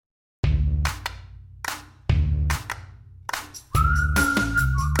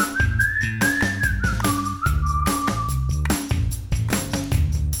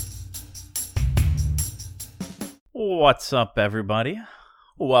What's up, everybody?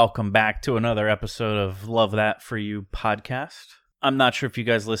 Welcome back to another episode of Love That For You podcast. I'm not sure if you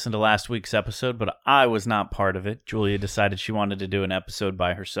guys listened to last week's episode, but I was not part of it. Julia decided she wanted to do an episode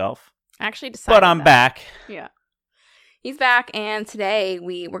by herself. I actually decided But I'm back. Yeah. He's back, and today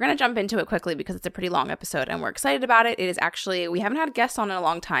we're going to jump into it quickly because it's a pretty long episode, and we're excited about it. It is actually, we haven't had a guest on in a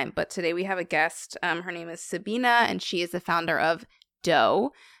long time, but today we have a guest. Her name is Sabina, and she is the founder of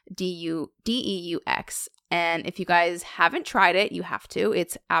Deux, Deux. And if you guys haven't tried it, you have to.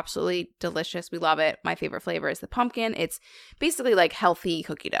 It's absolutely delicious. We love it. My favorite flavor is the pumpkin. It's basically like healthy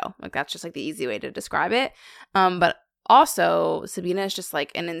cookie dough. Like that's just like the easy way to describe it. But also, Sabina is just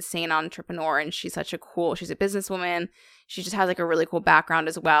like an insane entrepreneur, and she's a businesswoman. She just has like a really cool background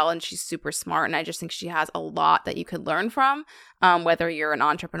as well, and she's super smart. And I just think she has a lot that you could learn from, whether you're an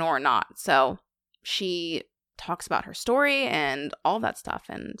entrepreneur or not. So she talks about her story and all that stuff,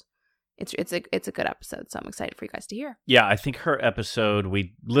 and it's a good episode. So I'm excited for you guys to hear. Yeah, I think her episode,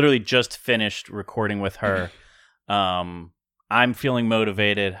 we literally just finished recording with her. I'm feeling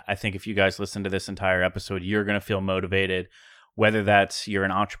motivated. I think if you guys listen to this entire episode, you're going to feel motivated, whether that's you're an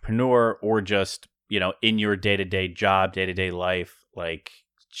entrepreneur or just, in your day-to-day job, day-to-day life. Like,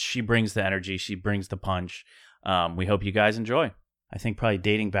 she brings the energy. She brings the punch. We hope you guys enjoy. I think probably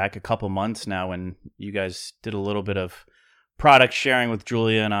dating back a couple months now when you guys did a little bit of product sharing with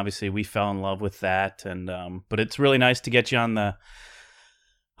Julia, and obviously we fell in love with that. And but it's really nice to get you on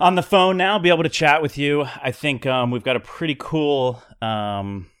the phone now, be able to chat with you. I think we've got a pretty cool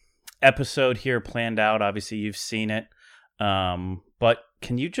episode here planned out. Obviously, you've seen it. But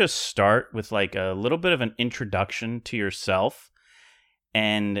can you just start with like a little bit of an introduction to yourself?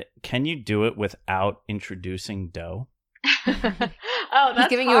 And can you do it without introducing Deux? That's He's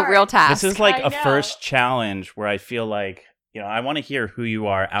giving hard. you a real task. This is like a first challenge where I feel like, I want to hear who you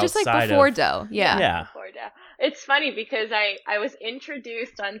are outside just like before of... Deux. Yeah. Before Deux. It's funny because I was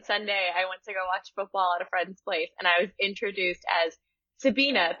introduced on Sunday. I went to go watch football at a friend's place, and I was introduced as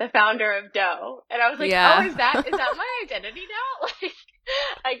Sabina, the founder of Deux. And I was like, Yeah. oh, is that my identity now? Like,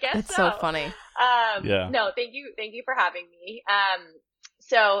 I guess It's so funny. Yeah. No, thank you for having me.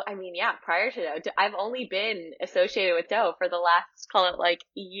 So, prior to Deux, I've only been associated with Deux for the last, call it like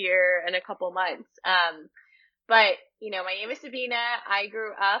a year and a couple months. But, my name is Sabina. I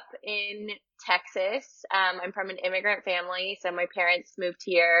grew up in Texas. I'm from an immigrant family. So my parents moved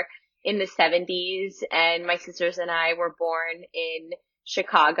here in the 70s, and my sisters and I were born in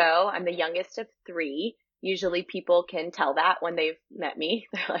Chicago. I'm the youngest of three. Usually people can tell that when they've met me.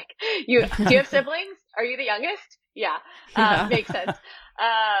 They're like, do you have siblings? Are you the youngest? Yeah. Makes sense.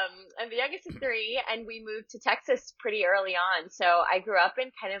 I'm the youngest of three, and we moved to Texas pretty early on. So I grew up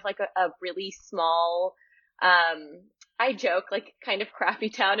in kind of like a really small, I joke like kind of crappy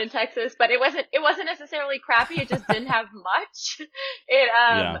town in Texas, but it wasn't necessarily crappy. It just didn't have much.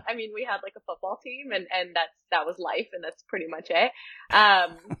 We had like a football team, and that was life, and that's pretty much it.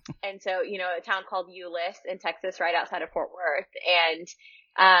 And so, a town called Euless in Texas, right outside of Fort Worth. And,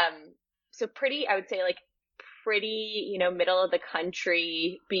 so pretty, I would say like pretty, middle of the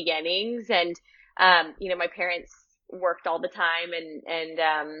country beginnings. And, my parents worked all the time, and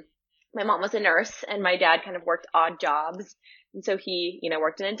my mom was a nurse, and my dad kind of worked odd jobs. And so he,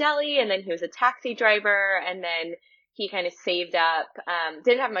 worked in a deli, and then he was a taxi driver, and then he kind of saved up,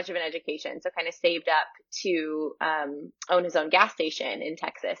 didn't have much of an education, so kind of saved up to own his own gas station in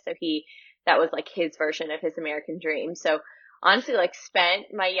Texas. So that was like his version of his American dream. So honestly, like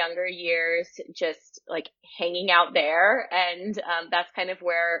spent my younger years just like hanging out there. And that's kind of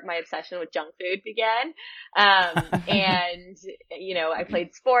where my obsession with junk food began. And, I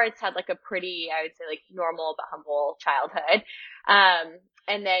played sports, had like a pretty, I would say like normal but humble childhood.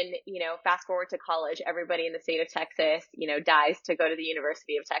 And then, fast forward to college, everybody in the state of Texas, dies to go to the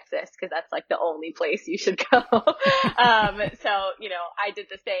University of Texas because that's like the only place you should go. So, I did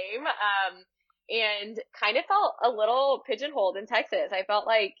the same. And kind of felt a little pigeonholed in Texas. I felt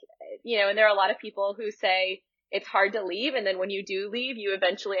like, and there are a lot of people who say it's hard to leave, and then when you do leave, you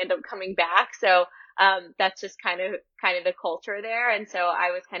eventually end up coming back. So that's just kind of the culture there. And so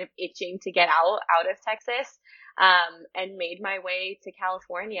I was kind of itching to get out of Texas, and made my way to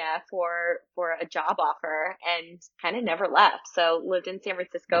California for a job offer, and kind of never left. So lived in San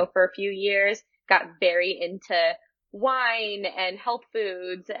Francisco for a few years, got very into wine and health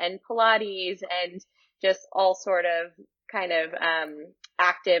foods and Pilates and just all sort of kind of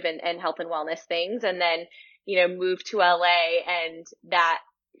active and health and wellness things. And then, moved to LA, and that,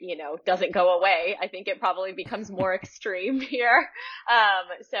 doesn't go away. I think it probably becomes more extreme here.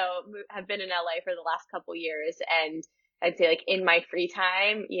 So have been in LA for the last couple years, and I'd say like in my free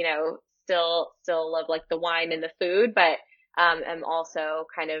time, still love like the wine and the food, but I'm also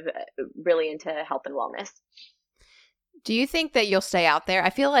kind of really into health and wellness. Do you think that you'll stay out there?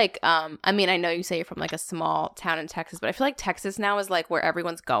 I feel like, I mean, I know you say you're from like a small town in Texas, but I feel like Texas now is like where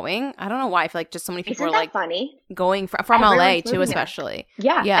everyone's going. I don't know why. I feel like just so many people Isn't are that like funny? going from Everyone's LA too, moving there. especially.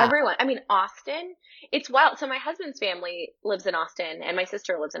 Yeah, everyone. I mean, Austin, it's wild. So my husband's family lives in Austin and my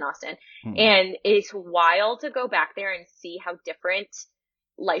sister lives in Austin. And it's wild to go back there and see how different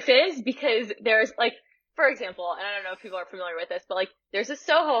life is, because there's like, for example, and I don't know if people are familiar with this, but like there's a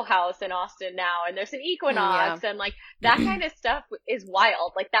Soho House in Austin now, and there's an Equinox, and like that kind of stuff is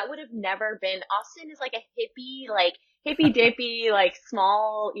wild. Like that would have never been. Austin is like a hippie dippy, like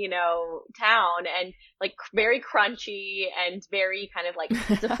small, you know, town, and like very crunchy and very kind of like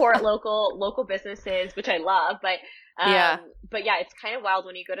support local businesses, which I love. But yeah, it's kind of wild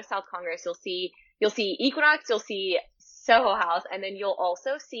when you go to South Congress. You'll see Equinox, you'll see Soho House, and then you'll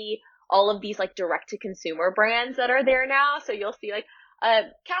also see all of these like direct to consumer brands that are there now. So you'll see like a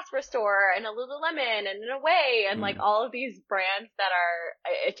Casper store and a Lululemon and an Away and like all of these brands that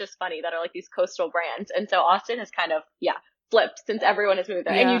are, it's just funny, that are like these coastal brands. And so Austin has kind of, flipped since everyone has moved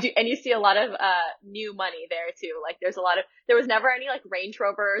there. Yeah. And you see a lot of new money there too. Like there was never any like Range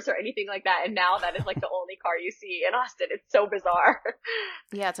Rovers or anything like that. And now that is like the only car you see in Austin. It's so bizarre.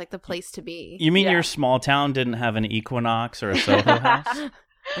 Yeah, it's like the place to be. You mean your small town didn't have an Equinox or a Soho House?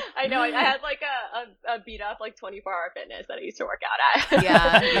 I know. I had like a beat up like 24-hour fitness that I used to work out at.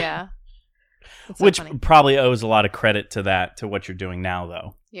 Yeah. So which funny. Probably owes a lot of credit to what you're doing now,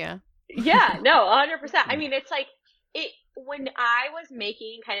 though. Yeah. Yeah. No, 100%. I mean, it's like when I was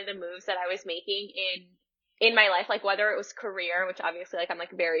making kind of the moves that I was making in my life, like whether it was career, which obviously like I'm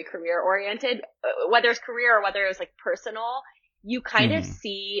like very career oriented, whether it's career or whether it was like personal, you kind of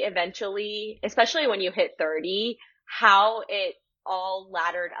see eventually, especially when you hit 30, how it all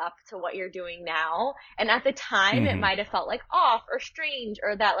laddered up to what you're doing now. And at the time it might have felt like off or strange,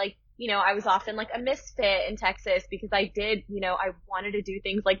 or that like, you know, I was often like a misfit in Texas because I did, you know, I wanted to do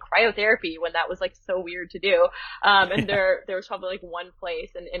things like cryotherapy when that was like so weird to do. And there was probably like one place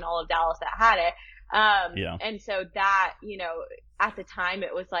in all of Dallas that had it. And so that, you know, at the time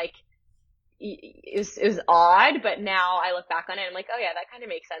it was like, it was odd, but now I look back on it and I'm like, oh yeah, that kind of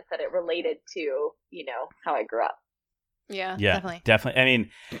makes sense that it related to, you know, how I grew up. Yeah, definitely. I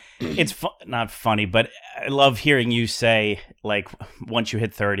mean, it's not funny, but I love hearing you say, like, once you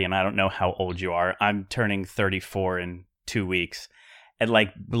hit 30, and I don't know how old you are. I'm turning 34 in 2 weeks. And,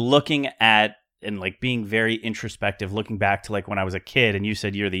 like, looking at and, like, being very introspective, looking back to, like, when I was a kid, and you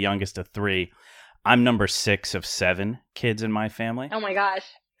said you're the youngest of 3. I'm number 6 of 7 kids in my family. Oh, my gosh.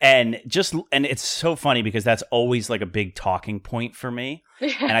 And it's so funny because that's always like a big talking point for me.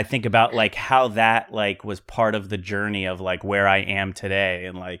 And I think about like how that like was part of the journey of like where I am today.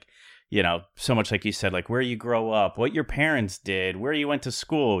 And like, you know, so much like you said, like where you grow up, what your parents did, where you went to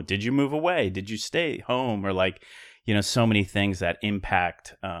school, did you move away? Did you stay home? Or like, you know, so many things that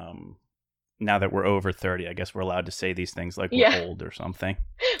impact, now that we're over 30, I guess we're allowed to say these things like we're old or something.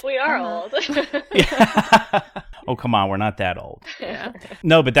 We are old. Oh, come on. We're not that old. Yeah.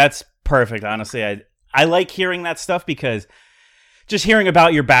 No, but that's perfect. Honestly, I like hearing that stuff because just hearing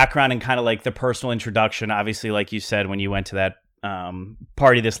about your background and kind of like the personal introduction, obviously, like you said, when you went to that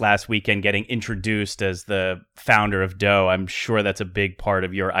party this last weekend, getting introduced as the founder of Dough, I'm sure that's a big part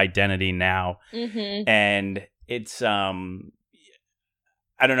of your identity now. And it's, I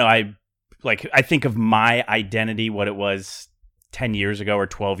don't know. I think of my identity, what it was 10 years ago or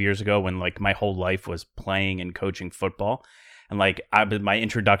 12 years ago when like my whole life was playing and coaching football. And like my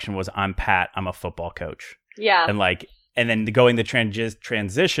introduction was, I'm Pat, I'm a football coach. Yeah. And then going the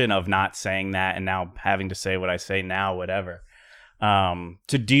transition of not saying that and now having to say what I say now, whatever.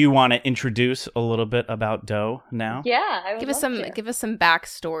 So do you want to introduce a little bit about Dough now? Yeah. I would give us some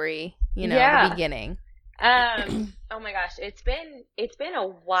backstory, you know, the beginning. Oh my gosh, it's been a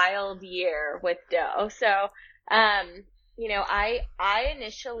wild year with Dough. So, you know, I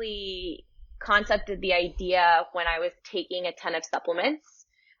initially concepted the idea when I was taking a ton of supplements,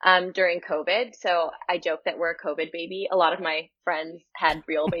 during COVID. So I joke that we're a COVID baby. A lot of my friends had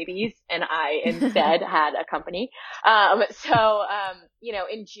real babies and I instead had a company. You know,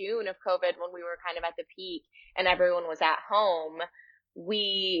 in June of COVID, when we were kind of at the peak and everyone was at home,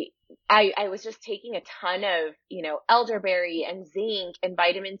 I was just taking a ton of, you know, elderberry and zinc and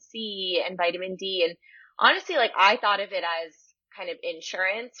vitamin C and vitamin D. And honestly, like I thought of it as kind of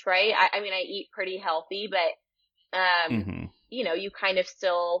insurance, right? I mean, I eat pretty healthy, but, you know, you kind of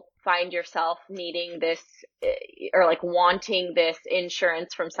still find yourself needing this or like wanting this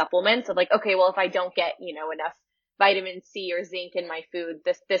insurance from supplements of like, okay, well, if I don't get, you know, enough vitamin C or zinc in my food,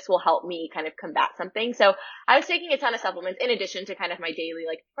 this will help me kind of combat something. So I was taking a ton of supplements in addition to kind of my daily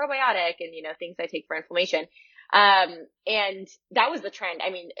like probiotic and, things I take for inflammation. And that was the trend.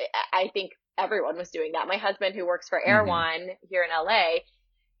 I mean, I think everyone was doing that. My husband, who works for Erewhon here in LA,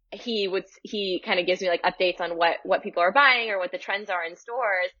 he kind of gives me like updates on what people are buying or what the trends are in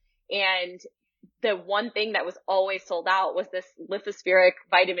stores. And the one thing that was always sold out was this lithospheric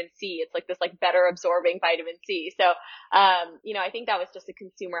vitamin C. It's like this like better absorbing vitamin C. So, I think that was just a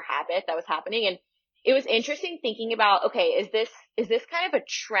consumer habit that was happening. And it was interesting thinking about, okay, is this kind of a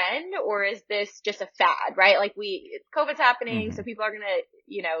trend or is this just a fad, right? Like COVID's happening, so people are going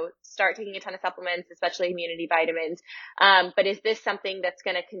to, start taking a ton of supplements, especially immunity vitamins. But is this something that's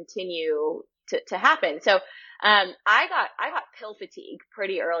going to continue to happen? So, I got pill fatigue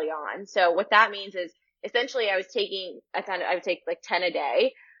pretty early on. So what that means is essentially I would take like 10 a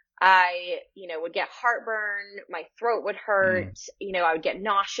day. I, would get heartburn, my throat would hurt, I would get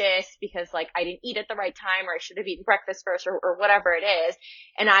nauseous because like I didn't eat at the right time or I should have eaten breakfast first or whatever it is.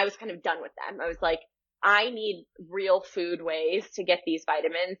 And I was kind of done with them. I was like, I need real food ways to get these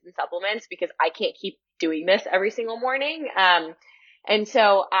vitamins and supplements because I can't keep doing this every single morning. And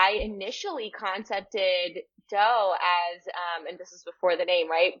so I initially concepted Doe as, and this is before the name,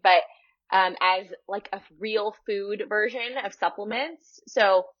 right? But, as like a real food version of supplements.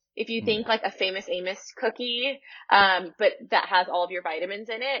 So if you think like a Famous Amos cookie, but that has all of your vitamins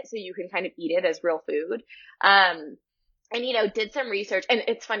in it, so you can kind of eat it as real food. And, did some research. And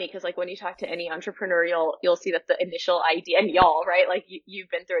it's funny because like when you talk to any entrepreneur, you'll see that the initial idea, and y'all, right? Like you've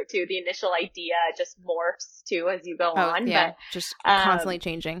been through it too. The initial idea just morphs too as you go on. Yeah. But, just constantly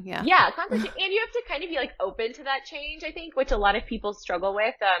changing. Yeah. Yeah. Constantly. And you have to kind of be like open to that change, I think, which a lot of people struggle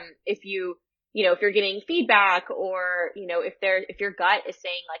with. If you're getting feedback or, if your gut is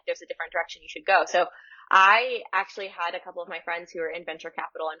saying like there's a different direction you should go. So I actually had a couple of my friends who are in venture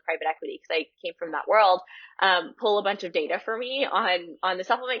capital and private equity, because I came from that world, pull a bunch of data for me on the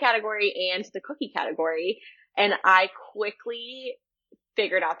supplement category and the cookie category. And I quickly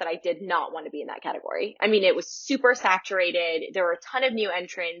figured out that I did not want to be in that category. I mean, it was super saturated. There were a ton of new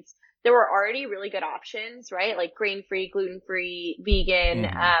entrants. There were already really good options, right? Like grain-free, gluten-free, vegan.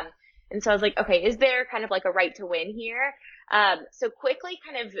 And so I was like, okay, is there kind of like a right to win here? So quickly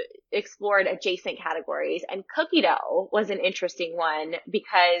kind of explored adjacent categories, and cookie dough was an interesting one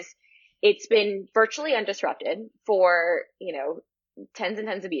because it's been virtually undisrupted for, tens and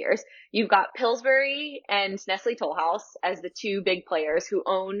tens of years. You've got Pillsbury and Nestle Toll House as the two big players who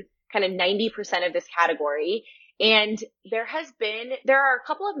own kind of 90% of this category. And there are a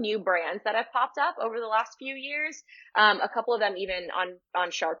couple of new brands that have popped up over the last few years. A couple of them even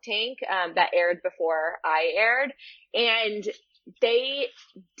on Shark Tank, that aired before I aired. And they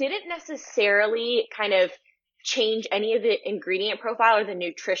didn't necessarily kind of change any of the ingredient profile or the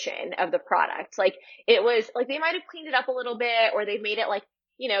nutrition of the product. Like it was like, they might have cleaned it up a little bit, or they've made it like,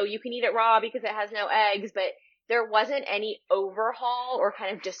 you can eat it raw because it has no eggs, but there wasn't any overhaul or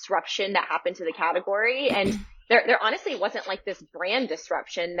kind of disruption that happened to the category. And there honestly wasn't like this brand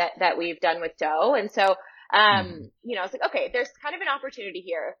disruption that we've done with dough. And so, I was like, okay, there's kind of an opportunity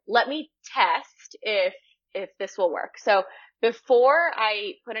here. Let me test if this will work. So before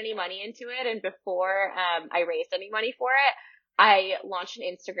I put any money into it and before, I raised any money for it, I launched an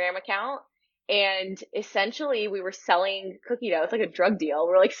Instagram account. And essentially we were selling cookie dough. It's like a drug deal.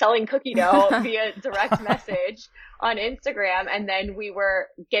 We're like selling cookie dough via direct message on Instagram. And then we were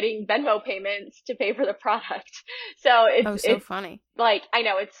getting Venmo payments to pay for the product. So it's funny. Like, I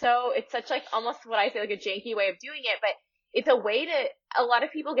know it's such like almost what I say, like a janky way of doing it, but it's a way a lot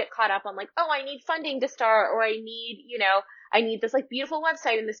of people get caught up on like, oh, I need funding to start, or I need this like beautiful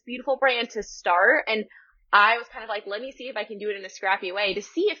website and this beautiful brand to start. And I was kind of like, let me see if I can do it in a scrappy way to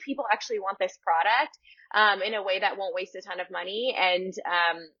see if people actually want this product, in a way that won't waste a ton of money and,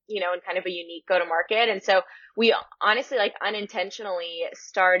 in kind of a unique go-to-market. And so we honestly, like unintentionally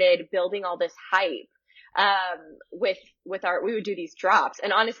started building all this hype, we would do these drops.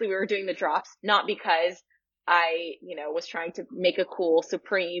 And honestly, we were doing the drops not because I, was trying to make a cool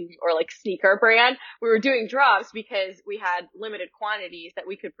Supreme or like sneaker brand. We were doing drops because we had limited quantities that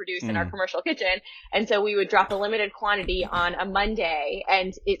we could produce in our commercial kitchen. And so we would drop a limited quantity on a Monday,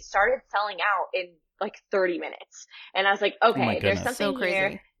 and it started selling out in like 30 minutes. And I was like, okay, there's something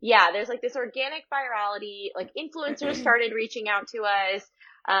here. Yeah, there's like this organic virality, like influencers started reaching out to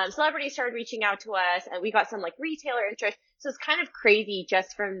us. Celebrities started reaching out to us, and we got some like retailer interest. So it's kind of crazy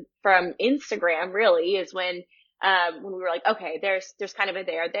just from Instagram really is when, when we were like, okay, there's kind of a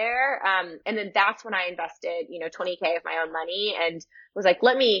there. And then that's when I invested, $20K of my own money and was like,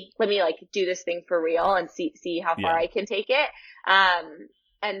 let me like do this thing for real and see how far I can take it.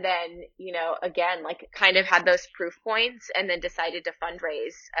 And then, again, like kind of had those proof points and then decided to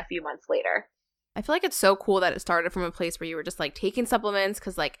fundraise a few months later. I feel like it's so cool that it started from a place where you were just like taking supplements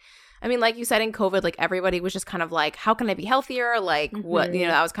because like, I mean, like you said in COVID, like everybody was just kind of like, how can I be healthier? Like what,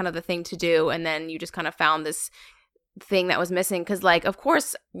 that was kind of the thing to do. And then you just kind of found this thing that was missing. Cause like, of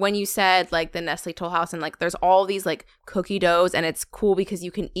course, when you said like the Nestle Toll House and like there's all these like cookie doughs and it's cool because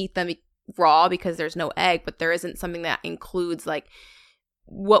you can eat them raw because there's no egg, but there isn't something that includes like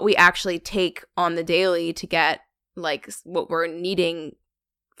what we actually take on the daily to get like what we're needing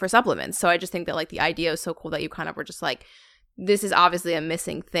for supplements. So I just think that like the idea is so cool that you kind of were just like, this is obviously a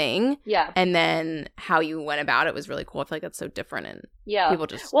missing thing. Yeah. And then how you went about it was really cool. I feel like that's so different and people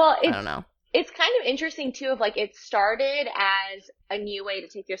just, I don't know. It's kind of interesting too of like it started as a new way to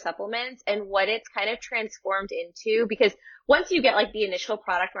take your supplements and what it's kind of transformed into, because once you get like the initial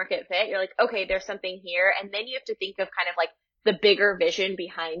product market fit, you're like, okay, there's something here. And then you have to think of kind of like the bigger vision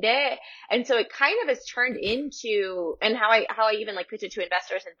behind it. And so it kind of has turned into, and how I even like pitch it to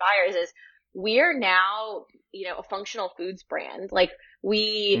investors and buyers is we're now, a functional foods brand. Like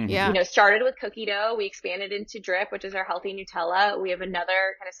we, started with cookie dough. We expanded into Drip, which is our healthy Nutella. We have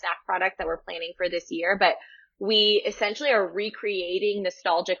another kind of snack product that we're planning for this year, but we essentially are recreating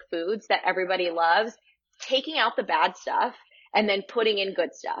nostalgic foods that everybody loves, taking out the bad stuff and then putting in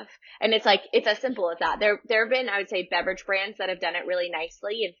good stuff. And it's like, it's as simple as that. There have been, I would say, beverage brands that have done it really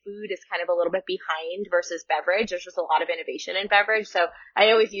nicely, and food is kind of a little bit behind versus beverage. There's just a lot of innovation in beverage. So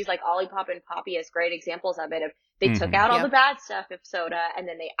I always use like Olipop and Poppi as great examples of it. Of they took out all the bad stuff of soda and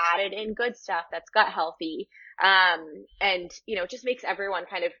then they added in good stuff that's gut healthy. And, it just makes everyone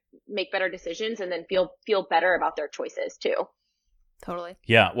kind of make better decisions and then feel better about their choices too. Totally.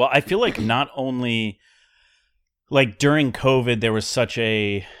 Yeah. Well, I feel like not only like during COVID, there was such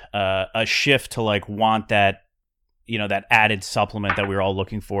a shift to like want that, that added supplement that we were all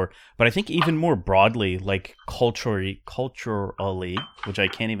looking for. But I think even more broadly, like culturally, which I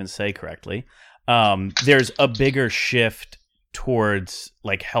can't even say correctly, there's a bigger shift towards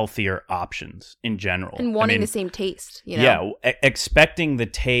like healthier options in general. And wanting the same taste, Yeah, expecting the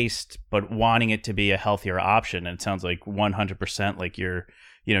taste, but wanting it to be a healthier option. And it sounds like 100% like you're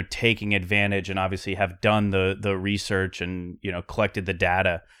taking advantage and obviously have done the research and, collected the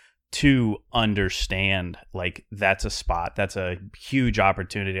data to understand like that's a spot. That's a huge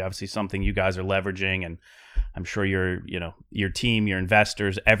opportunity. Obviously something you guys are leveraging, and I'm sure your team, your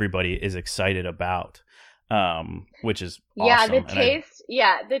investors, everybody is excited about, which is awesome.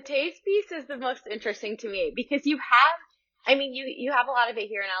 Yeah, the taste piece is the most interesting to me because you have a lot of it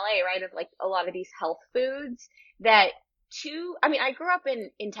here in LA, right? Of like a lot of these health foods that I grew up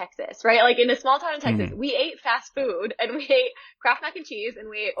in Texas, right? Like in a small town in Texas, we ate fast food and we ate Kraft mac and cheese and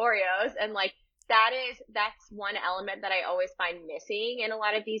we ate Oreos. And like, that's one element that I always find missing in a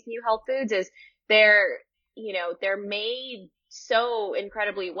lot of these new health foods is they're made so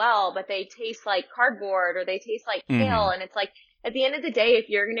incredibly well, but they taste like cardboard or they taste like kale. And it's like, at the end of the day, if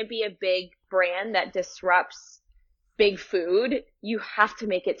you're going to be a big brand that disrupts big food, you have to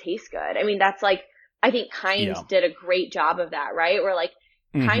make it taste good. I mean, that's like, I think Kind did a great job of that, right? Where like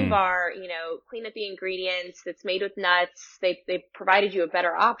Kind Bar, clean up the ingredients, it's made with nuts. They provided you a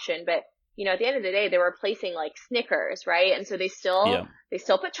better option, but at the end of the day, they were replacing like Snickers, right? And so they still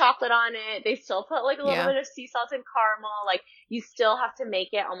put chocolate on it. They still put like a little bit of sea salt and caramel. Like you still have to make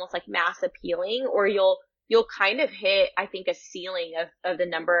it almost like mass appealing, or you'll kind of hit, I think, a ceiling of the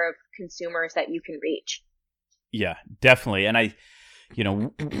number of consumers that you can reach. Yeah, definitely. And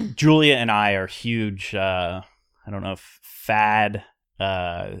Julia and I are huge, I don't know, fad.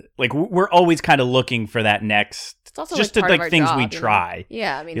 Like we're always kind of looking for that next, it's also just like to like things job, we try.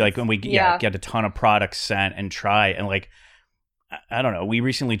 Yeah, I mean, like when we get a ton of products sent and try, and like I don't know, we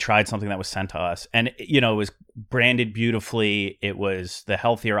recently tried something that was sent to us, and it was branded beautifully. It was the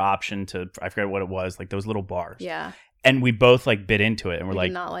healthier option to, I forget what it was, like those little bars. Yeah. And we both like bit into it, and we're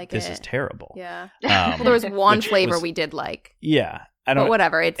like, this is terrible. Yeah. Well, there was one flavor we did like. Yeah. But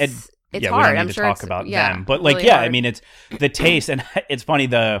whatever. It's hard. We don't need I'm to sure talk about them. But really like, yeah, hard. I mean, it's the taste. And it's funny,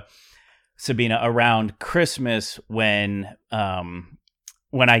 Sabina, around Christmas when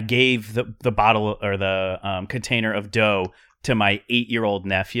I gave the bottle or the container of dough to my 8-year-old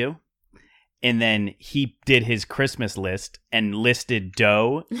nephew, and then he did his Christmas list and listed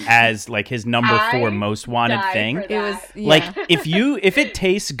dough as like his number 4 most wanted thing. It was like if it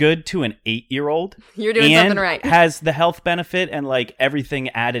tastes good to an 8-year-old, you're doing something right. Has the health benefit and like everything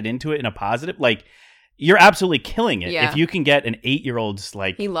added into it in a positive, like you're absolutely killing it. Yeah. If you can get an 8-year-old's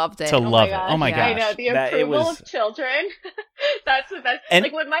like He loved it. to love it. gosh. Oh my Yeah. gosh. I know, the That- approval of children. That's the best. And-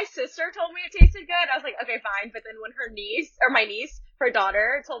 like when my sister told me it tasted good, I was like, okay, fine. But then when my niece, her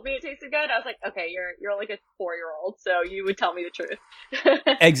daughter, told me it tasted good, I was like, okay, you're like a 4-year-old, so you would tell me the truth.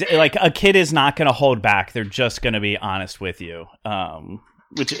 Like a kid is not going to hold back. They're just going to be honest with you.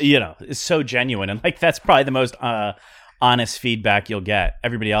 Which, you know, is so genuine. And like, that's probably the most honest feedback you'll get.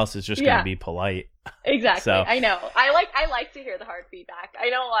 Everybody else is just going to be polite. Exactly. So- I know. I like to hear the hard feedback. I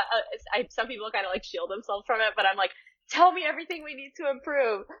know some people kind of like shield themselves from it, but I'm like, tell me everything we need to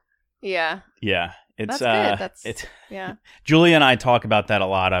improve. Yeah. Yeah. It's, That's good. it's, Yeah. Julia and I talk about that a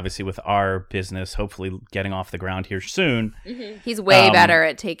lot, obviously, with our business, hopefully getting off the ground here soon. Mm-hmm. He's way better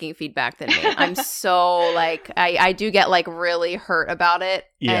at taking feedback than me. I'm so like, I do get like really hurt about it.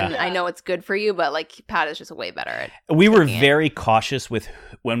 Yeah. And I know it's good for you, but like Pat is just way better at We were taking it. very cautious with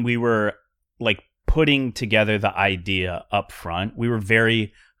when we were like putting together the idea up front. We were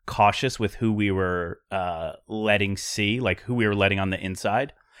very cautious with who we were letting see, like who we were letting on the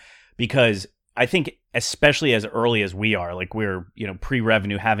inside, because I think especially as early as we are, like we're, you know,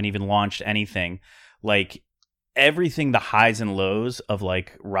 pre-revenue, haven't even launched anything, like everything, the highs and lows of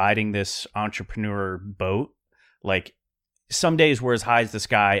like riding this entrepreneur boat, like some days we're as high as the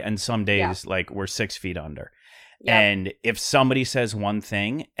sky and some days like we're 6 feet under. Yep. And if somebody says one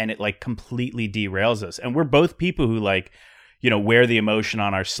thing and it like completely derails us, and we're both people who like, you know, wear the emotion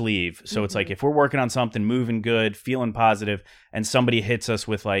on our sleeve. So it's like if we're working on something, moving good, feeling positive, and somebody hits us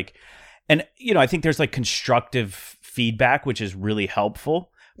with like, and, you know, I think there's like constructive feedback, which is really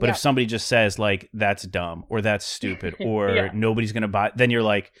helpful. But if somebody just says like, that's dumb or that's stupid or nobody's going to buy, then you're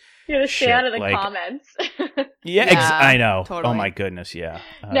like, You have to stay out of the like, comments. I know. Totally. Oh my goodness. Yeah.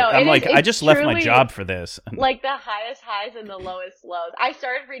 No, I'm like, I it's just left my truly, job for this. like the highest highs and the lowest lows. I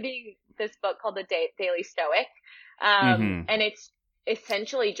started reading this book called The Daily Stoic. And it's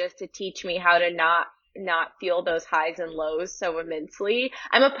essentially just to teach me how to not feel those highs and lows so immensely.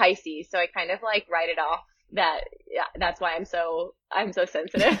 I'm a Pisces, so I kind of like write it off that's why I'm so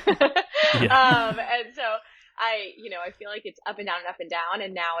sensitive. And so I feel like it's up and down,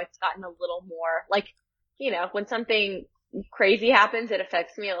 and now it's gotten a little more like, you know, when something crazy happens, it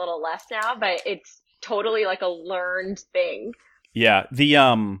affects me a little less now, but it's totally like a learned thing. Yeah.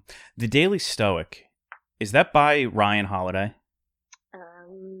 The Daily Stoic, is that by Ryan Holiday?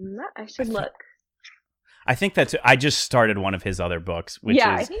 I should look. I think I just started one of his other books, which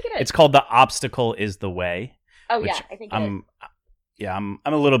I think it is. It's called The Obstacle is the Way. Oh which yeah, I think it is. I'm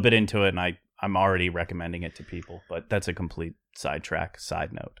a little bit into it, and I'm already recommending it to people, but that's a complete side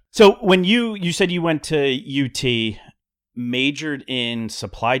note. So when you said you went to UT, majored in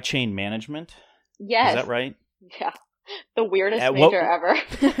supply chain management? Yes. Is that right? Yeah. The weirdest At major ever.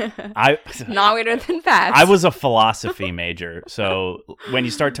 Not weirder than Pat. I was a philosophy major, so when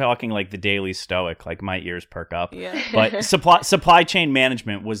you start talking like the Daily Stoic, like my ears perk up. Yeah. But supply chain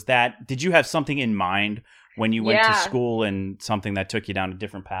management, did you have something in mind when you went to school and something that took you down a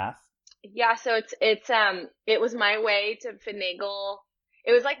different path? Yeah, so it was my way to finagle.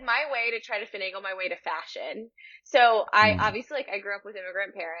 It was like my way to try to finagle my way to fashion. So I obviously, like, I grew up with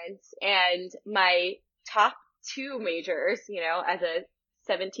immigrant parents, and my top 2 majors, you know, as a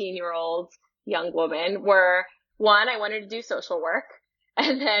 17-year-old young woman were, 1, I wanted to do social work,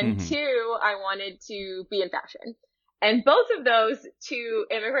 and then 2, I wanted to be in fashion. And both of those to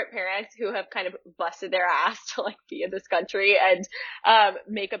immigrant parents who have kind of busted their ass to like be in this country and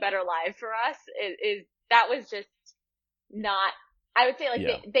make a better life for us that was just not, I would say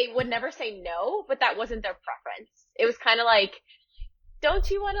like they would never say no, but that wasn't their preference. It was kind of like,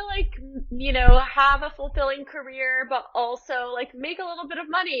 don't you want to like, you know, have a fulfilling career, but also like make a little bit of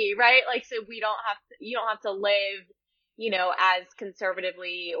money, right? Like, so you don't have to live, you know, as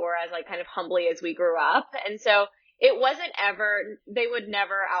conservatively or as like kind of humbly as we grew up. And so it wasn't ever, they would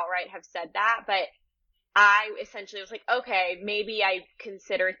never outright have said that, but I essentially was like, okay, maybe I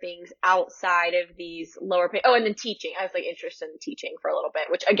consider things outside of these lower pay. Oh, and then teaching. I was like interested in teaching for a little bit,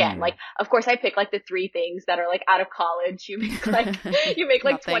 which again, like, of course I picked like the 3 things that are like out of college. You make like,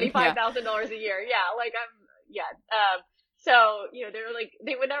 $25,000 a year. Yeah. Like so, you know, they were like,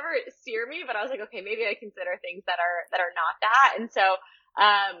 they would never steer me, but I was like, okay, maybe I consider things that are not that. And so,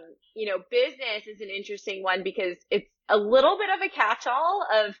 you know, business is an interesting one because it's a little bit of a catch-all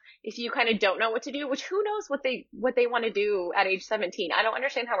of if you kind of don't know what to do, which who knows what they want to do at age 17. I don't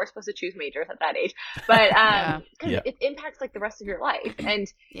understand how we're supposed to choose majors at that age, but because it impacts like the rest of your life. And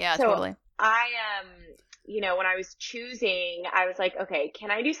so totally. I you know, when I was choosing, I was like, okay,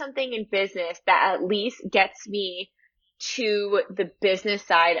 can I do something in business that at least gets me to the business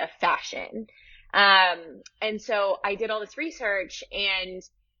side of fashion? And so I did all this research, and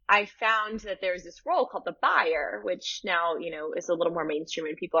I found that there's this role called the buyer, which now, is a little more mainstream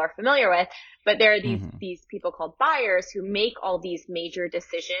and people are familiar with. But there are these people called buyers who make all these major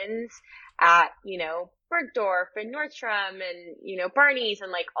decisions at, Bergdorf and Nordstrom and, Barney's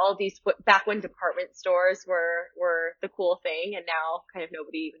and like all these back when department stores were the cool thing. And now kind of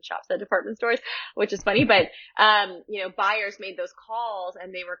nobody even shops at department stores, which is funny. But, buyers made those calls,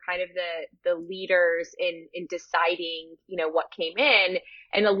 and they were kind of the leaders in deciding, what came in.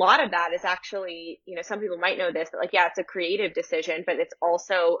 And a lot of that is actually, some people might know this, but like, yeah, it's a creative decision, but it's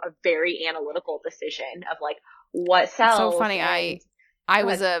also a very analytical decision of like what sells. So funny. I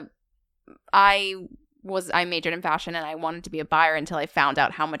majored in fashion, and I wanted to be a buyer until I found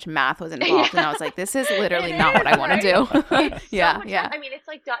out how much math was involved. And I was like, this is literally not what I want to do. Yeah. I mean, it's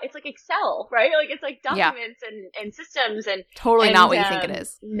like Excel, right? Like it's like documents and systems and totally not what you think it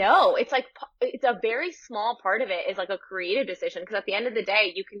is. No, it's like, it's a very small part of it is like a creative decision. Cause at the end of the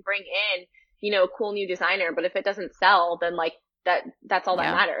day, you can bring in, a cool new designer, but if it doesn't sell, then like, that's all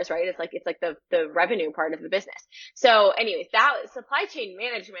that matters, right? It's like the revenue part of the business. So anyways, that supply chain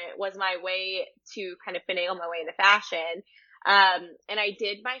management was my way to kind of finagle my way into fashion. And I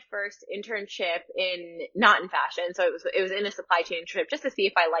did my first internship not in fashion. So it was in a supply chain internship just to see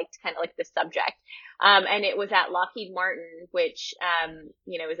if I liked kind of like the subject. And it was at Lockheed Martin, which,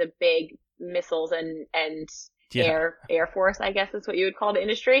 is a big missiles and Air Force, I guess is what you would call the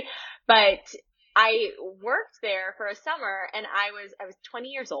industry. But I worked there for a summer, and I was 20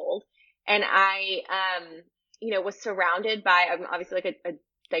 years old, and I, was surrounded by, obviously like a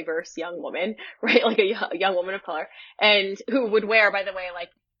diverse young woman, right? Like a young woman of color, and who would wear, by the way,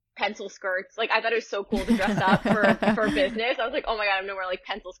 like pencil skirts. Like I thought it was so cool to dress up for business. I was like, oh my God, I'm gonna wear like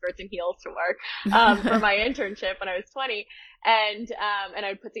pencil skirts and heels to work, for my internship when I was 20. And I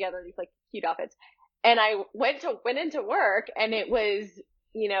would put together these like cute outfits. And I went into work, and it was,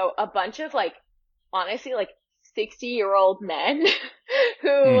 a bunch of like, honestly, like 60-year-old men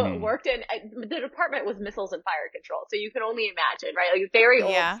who worked in, the department was missiles and fire control. So you can only imagine, right? Like very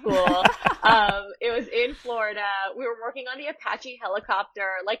old school. It was in Florida. We were working on the Apache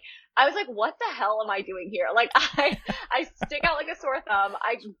helicopter. Like I was like, what the hell am I doing here? Like I stick out like a sore thumb.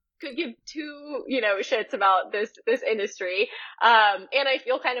 I could give two, shits about this industry. And I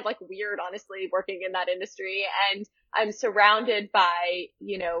feel kind of like weird, honestly, working in that industry. And I'm surrounded by,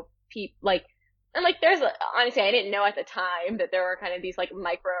 people like, and like, honestly, I didn't know at the time that there were kind of these like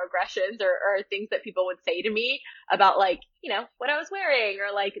microaggressions or things that people would say to me about like, what I was wearing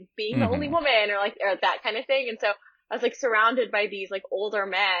or like being the only woman or that kind of thing. And so I was like surrounded by these like older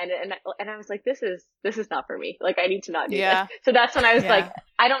men, and I was like, this is not for me. Like I need to not do this. So that's when I was like,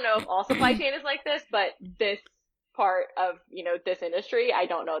 I don't know if all supply chain is like this, but this part of, this industry, I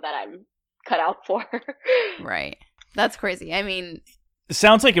don't know that I'm cut out for. Right. That's crazy. I mean,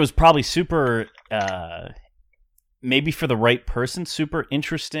 sounds like it was probably super, maybe for the right person, super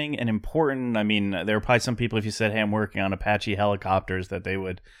interesting and important. I mean, there were probably some people, if you said, hey, I'm working on Apache helicopters, that they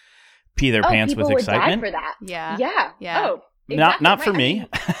would pee their pants with excitement. Would die for that. Yeah. Oh, exactly. Not for me.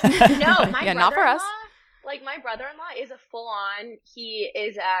 No, my not for us. Like my brother-in-law is a full-on, he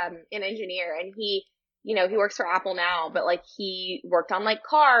is an engineer, and he works for Apple now, but like he worked on like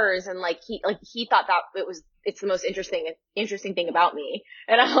cars, and like he thought that it's the most interesting thing about me.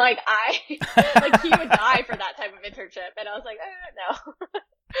 And I'm like, like he would die for that type of internship. And I was like, no.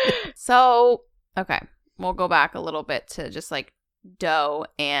 So, okay. We'll go back a little bit to just like dough.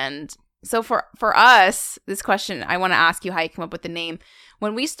 And so for us, this question, I want to ask you how you come up with the name.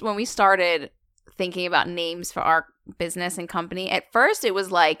 When we started thinking about names for our business and company, at first it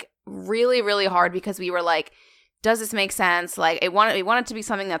was like really, really hard because we were like, does this make sense? Like we want it to be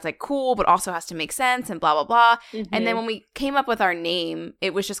something that's like cool, but also has to make sense and blah, blah, blah. Mm-hmm. And then when we came up with our name,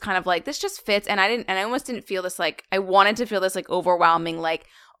 it was just kind of like, this just fits. And I almost didn't feel this, like, I wanted to feel this like overwhelming, like,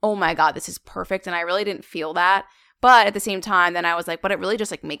 oh my God, this is perfect. And I really didn't feel that. But at the same time, then I was like, but it really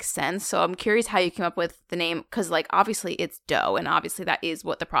just like makes sense. So I'm curious how you came up with the name, because like obviously it's dough, and obviously that is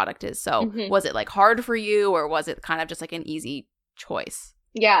what the product is. So was it like hard for you, or was it kind of just like an easy choice?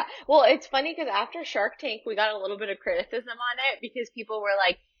 Yeah. Well, it's funny because after Shark Tank, we got a little bit of criticism on it because people were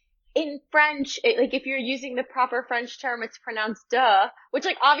like, in French, like if you're using the proper French term, it's pronounced duh, which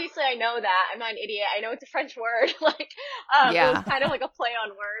like obviously I know that. I'm not an idiot. I know it's a French word. Like, it was kind of like a play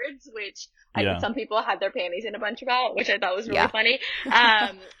on words, which I think some people had their panties in a bunch about, which I thought was really funny.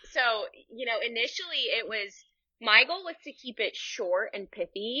 So, initially it was, my goal was to keep it short and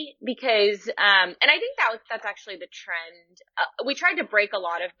pithy because, and I think that's actually the trend. We tried to break a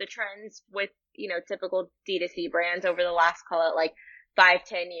lot of the trends with, typical D2C brands over the last, call it like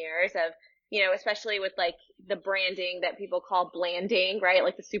 5-10 years of, especially with like the branding that people call blanding, right?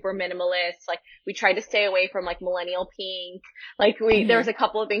 Like the super minimalist, like we tried to stay away from like millennial pink. Like there was a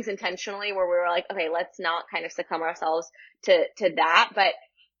couple of things intentionally where we were like, okay, let's not kind of succumb ourselves to that. But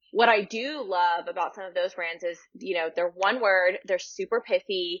what I do love about some of those brands is, they're one word, they're super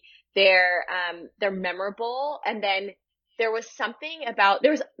pithy, they're memorable. And then there was something about,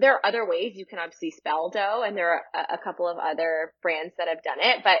 there are other ways you can obviously spell dough, and there are a couple of other brands that have done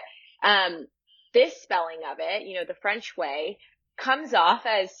it, but, this spelling of it, the French way, comes off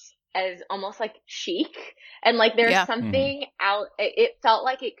as almost like chic, and like there's something out, it felt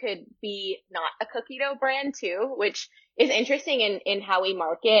like it could be not a cookie dough brand too, which is interesting in how we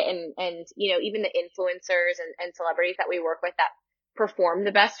market, and even the influencers and celebrities that we work with that perform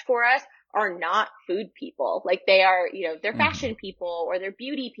the best for us are not food people. Like they are, they're fashion people, or they're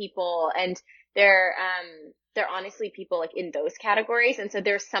beauty people, and they're honestly people like in those categories. And so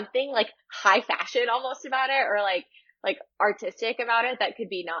there's something like high fashion almost about it, or like artistic about it, that could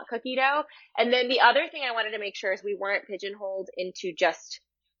be not cookie dough. And then the other thing I wanted to make sure is we weren't pigeonholed into just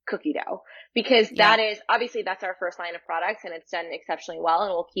cookie dough, because that is obviously, that's our first line of products, and it's done exceptionally well, and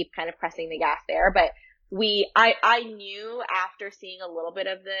we'll keep kind of pressing the gas there. But I knew after seeing a little bit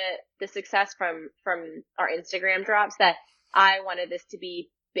of the success from our Instagram drops that I wanted this to be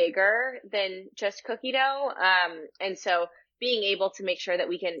bigger than just cookie dough. And so being able to make sure that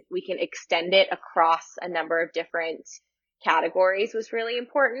we can extend it across a number of different categories was really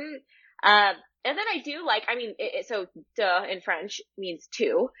important. And then I do like, so duh in French means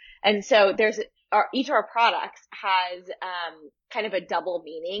two. And so each of our products has, kind of a double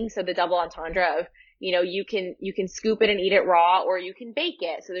meaning. So the double entendre of, you can scoop it and eat it raw, or you can bake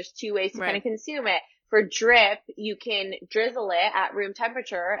it. So there's two ways to kind of consume it. For drip, you can drizzle it at room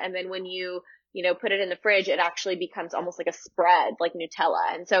temperature, and then when you put it in the fridge, it actually becomes almost like a spread, like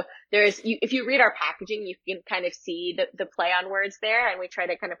Nutella. And so if you read our packaging, you can kind of see the play on words there, and we try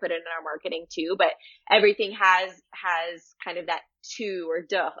to kind of put it in our marketing too, but everything has kind of that two or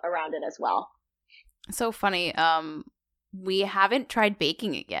duh around it as well. So funny. We haven't tried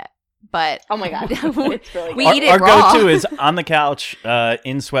baking it yet, but oh my god, it's really we good. eat it our raw. go-to is on the couch,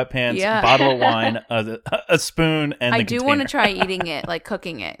 in sweatpants, bottle of wine, a spoon, and I do want to try eating it, like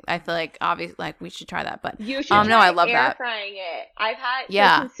cooking it. I feel like obviously, like we should try that. But you should no, I love air that. Frying it. I've had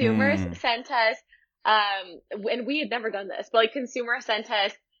so consumers sent us, and we had never done this, but like consumers sent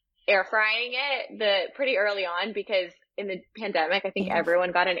us air frying it pretty early on, because in the pandemic, I think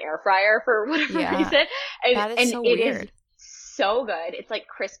everyone got an air fryer for whatever reason. And, that is so weird. It is so good. It's like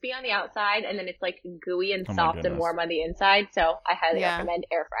crispy on the outside, and then it's like gooey and soft and warm on the inside. So I highly recommend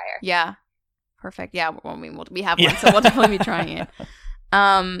air fryer. Yeah. Perfect. Yeah. Well, we have one, so we'll definitely be trying it.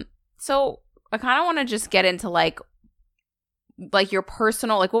 So I kind of want to just get into like your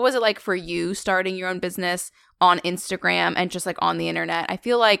personal, like what was it like for you starting your own business on Instagram and just like on the internet? I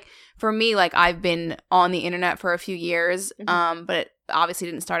feel like for me, like I've been on the internet for a few years, but it obviously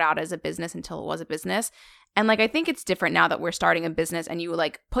didn't start out as a business until it was a business. And like I think it's different now that we're starting a business and you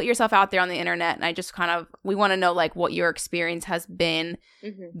like put yourself out there on the internet. And I just we want to know like what your experience has been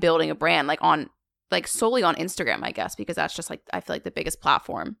building a brand, like on like solely on Instagram, I guess, because that's just like I feel like the biggest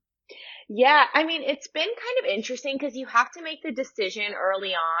platform. Yeah, it's been kind of interesting because you have to make the decision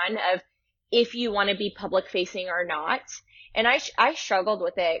early on of if you want to be public facing or not. And I struggled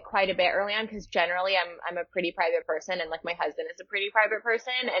with it quite a bit early on, because generally I'm a pretty private person, and like my husband is a pretty private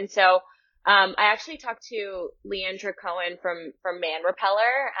person. And so I actually talked to Leandra Cohen from Man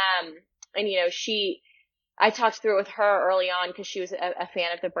Repeller. And I talked through it with her early on because she was a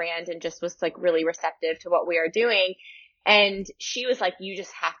fan of the brand and just was like really receptive to what we are doing. And she was like, you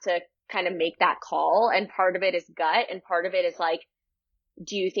just have to kind of make that call. And part of it is gut, and part of it is like,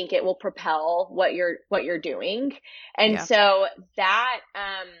 do you think it will propel what you're doing? And so that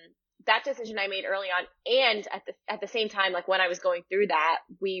decision I made early on, and at the same time, like when I was going through that,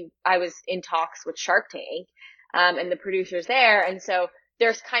 I was in talks with Shark Tank, and the producers there. And so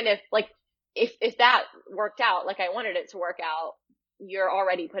there's kind of like, if that worked out, like I wanted it to work out, you're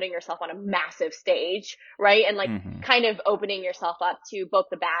already putting yourself on a massive stage, right? And like kind of opening yourself up to both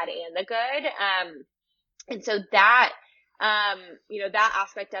the bad and the good. And so that, that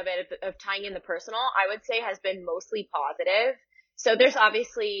aspect of it, of tying in the personal, I would say has been mostly positive. So there's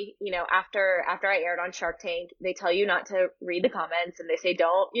obviously, after I aired on Shark Tank, they tell you not to read the comments, and they say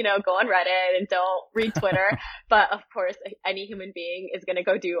don't, go on Reddit and don't read Twitter. But of course, any human being is going to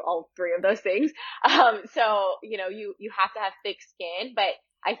go do all three of those things. So, you have to have thick skin, but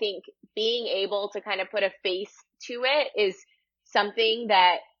I think being able to kind of put a face to it is something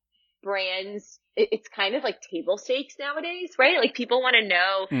that brands, it's kind of like table stakes nowadays, right? Like people want to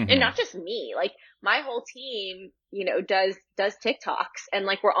know, and not just me, like my whole team, you know, does TikToks, and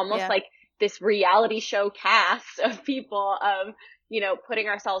like we're almost like this reality show cast of people of, you know, putting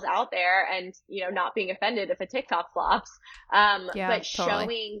ourselves out there and, you know, not being offended if a TikTok flops. But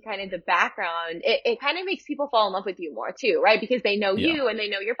showing kind of the background, it kind of makes people fall in love with you more too, right? Because they know you and they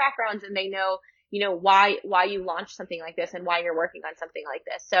know your backgrounds and they know, you know, why you launched something like this and why you're working on something like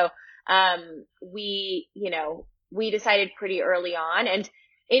this. So, we decided pretty early on, and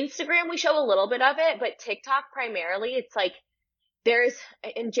Instagram, we show a little bit of it, but TikTok primarily, it's like,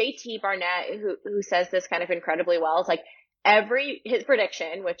 and JT Barnett, who says this kind of incredibly well, it's like his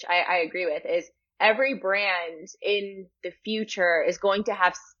prediction, which I agree with, is every brand in the future is going to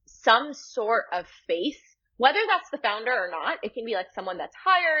have some sort of face, whether that's the founder or not. It can be like someone that's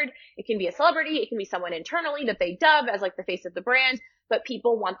hired, it can be a celebrity, it can be someone internally that they dub as like the face of the brand, but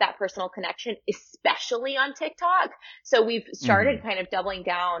people want that personal connection, especially on TikTok. So we've started kind of doubling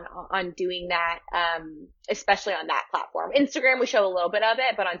down on doing that, especially on that platform. Instagram, we show a little bit of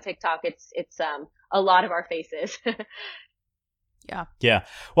it, but on TikTok, it's a lot of our faces. Yeah.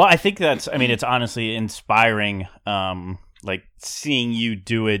 Well, I think it's honestly inspiring, like seeing you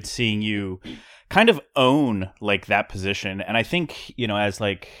do it, seeing you kind of own like that position. And I think, you know, as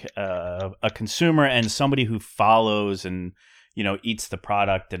like a consumer and somebody who follows and, you know, eats the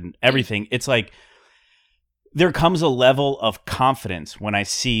product and everything, it's like there comes a level of confidence when I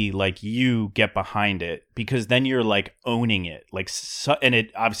see like you get behind it, because then you're like owning it, like, and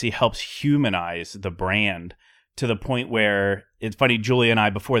it obviously helps humanize the brand to the point where it's funny. Julia and I,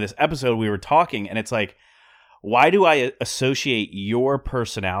 before this episode, we were talking, and it's like, why do I associate your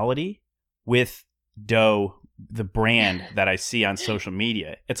personality with Doe, the brand that I see on social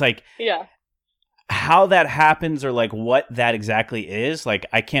media? It's like, how that happens or like what that exactly is, like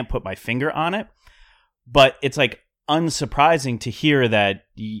I can't put my finger on it, but it's like unsurprising to hear that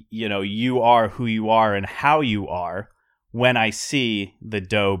you know, you are who you are and how you are when I see the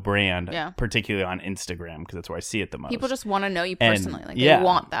Doe brand, particularly on Instagram, because that's where I see it the most. People just want to know you personally. They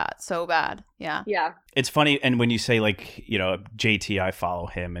want that so bad. Yeah. It's funny. And when you say like, you know, JT, I follow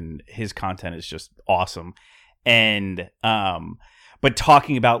him and his content is just awesome. And, but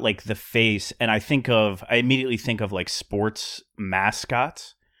talking about like the face, and I immediately think of like sports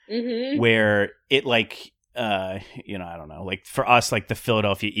mascots where it like, you know, I don't know, like for us, like the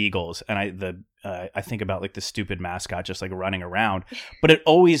Philadelphia Eagles, and I think about like the stupid mascot just like running around, but it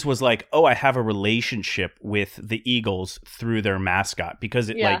always was like, oh, I have a relationship with the Eagles through their mascot, because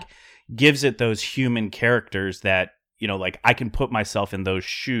it like gives it those human characters that, you know, like I can put myself in those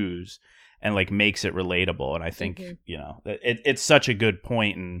shoes and like makes it relatable. And I think, you know, it's such a good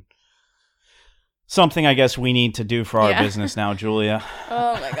point, and something I guess we need to do for our business now, Julia.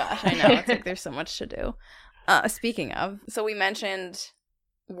 Oh my gosh, I know. It's like there's so much to do. Speaking of, so we mentioned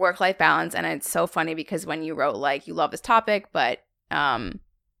work-life balance, and it's so funny because when you wrote like you love this topic, but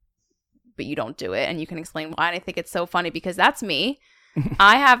you don't do it, and you can explain why. And I think it's so funny because that's me.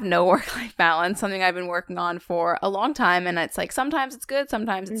 I have no work-life balance, something I've been working on for a long time, and it's like sometimes it's good,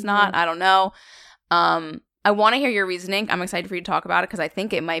 sometimes it's not. I don't know. I want to hear your reasoning. I'm excited for you to talk about it because I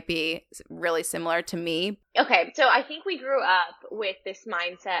think it might be really similar to me. Okay, so I think we grew up with this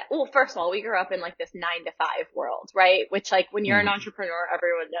mindset. Well, first of all, we grew up in like this 9-to-5 world, right? Which like when you're an entrepreneur,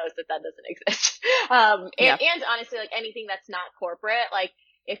 everyone knows that doesn't exist. And honestly, like anything that's not corporate, like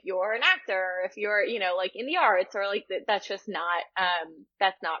if you're an actor, if you're, you know, like in the arts or like that's just not,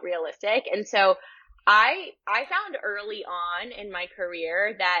 that's not realistic. And so I found early on in my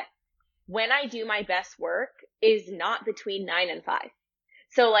career that when I do my best work is not between 9 and 5.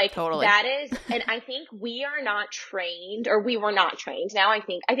 So like that is, and I think we are not trained, or we were not trained. Now I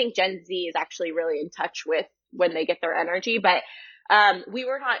think Gen Z is actually really in touch with when they get their energy, but we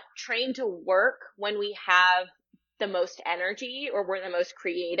were not trained to work when we have the most energy or we're the most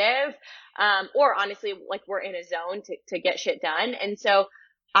creative, or honestly, like we're in a zone to get shit done. And so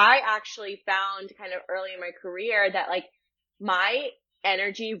I actually found kind of early in my career that like my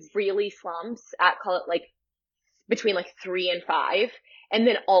energy really slumps at, call it like between like 3 and 5. And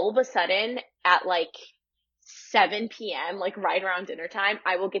then all of a sudden at like 7 p.m., like right around dinner time,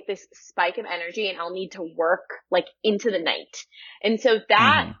 I will get this spike of energy and I'll need to work like into the night. And so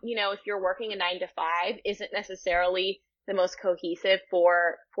that, you know, if you're working a 9 to 5 isn't necessarily the most cohesive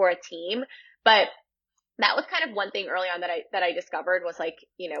for a team. But that was kind of one thing early on that I discovered was like,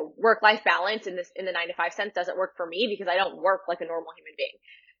 you know, work-life balance in the 9 to 5 sense doesn't work for me because I don't work like a normal human being.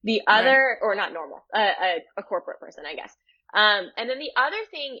 The other, or not normal, a corporate person, I guess. And then the other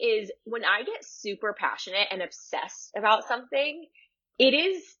thing is when I get super passionate and obsessed about something, it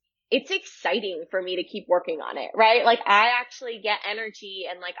it's exciting for me to keep working on it, right? Like I actually get energy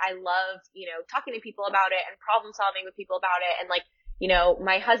and like I love, talking to people about it and problem solving with people about it. And like,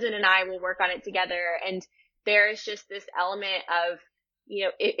 my husband and I will work on it together. And there's just this element of,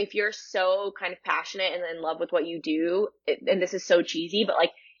 if you're so kind of passionate and in love with what you do, and this is so cheesy, but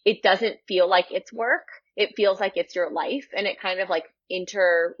like, it doesn't feel like it's work. It feels like it's your life, and it kind of like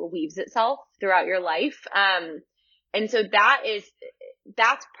interweaves itself throughout your life. And so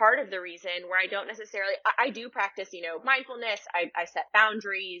that's part of the reason where I don't necessarily, I do practice, mindfulness. I set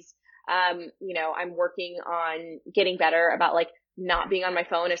boundaries. I'm working on getting better about like not being on my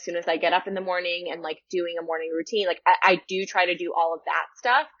phone as soon as I get up in the morning and like doing a morning routine. Like I do try to do all of that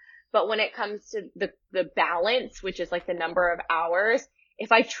stuff. But when it comes to the balance, which is like the number of hours,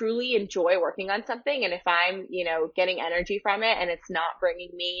 if I truly enjoy working on something and if I'm, getting energy from it and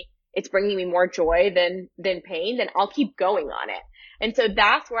it's bringing me more joy than pain, then I'll keep going on it. And so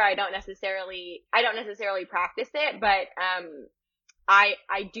that's where I don't necessarily practice it, but, I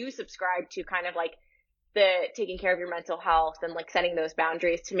do subscribe to kind of like the taking care of your mental health and like setting those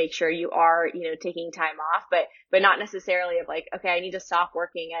boundaries to make sure you are, taking time off, but not necessarily of like, okay, I need to stop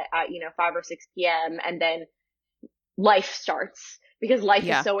working at 5 or 6 p.m. and then life starts, because life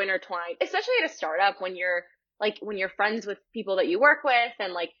is so intertwined, especially at a startup when you're friends with people that you work with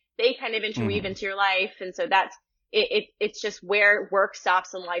and like they kind of interweave into your life. And so that's, it's just where work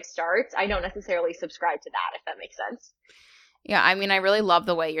stops and life starts. I don't necessarily subscribe to that, if that makes sense. Yeah, I mean, I really love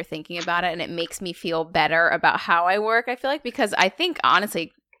the way you're thinking about it, and it makes me feel better about how I work, I feel like, because I think,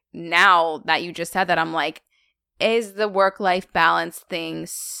 honestly, now that you just said that, I'm like, is the work-life balance thing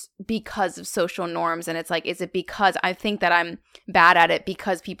because of social norms? And it's like, is it because I think that I'm bad at it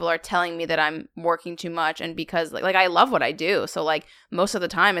because people are telling me that I'm working too much, and because, like I love what I do. So, like, most of the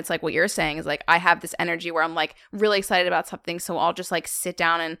time, it's like what you're saying is, like, I have this energy where I'm, like, really excited about something, so I'll just, like, sit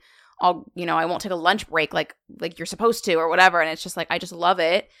down and I won't take a lunch break like you're supposed to or whatever. And it's just like, I just love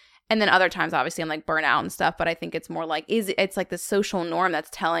it. And then other times, obviously, I'm like burnout and stuff. But I think it's more like, it's like the social norm that's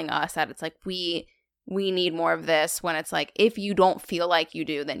telling us that it's like, we need more of this, when it's like, if you don't feel like you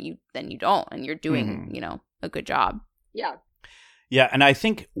do, then you don't, and you're doing, a good job. Yeah. Yeah. And I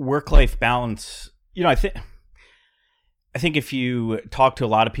think work-life balance, I think if you talk to a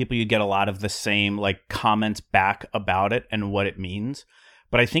lot of people, you get a lot of the same like comments back about it and what it means.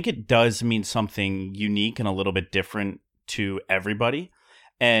 But I think it does mean something unique and a little bit different to everybody.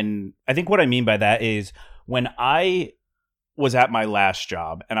 And I think what I mean by that is when I was at my last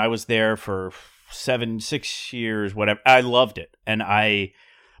job and I was there for 6 years, whatever, I loved it.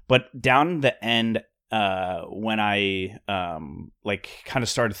 But down the end, when I kind of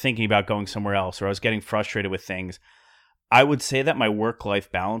started thinking about going somewhere else, or I was getting frustrated with things, I would say that my work-life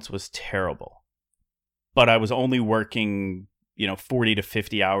balance was terrible. But I was only working 40 to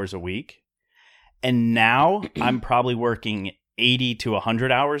 50 hours a week. And now I'm probably working 80 to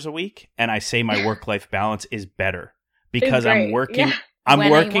 100 hours a week. And I say my work-life balance is better because I'm working. Yeah.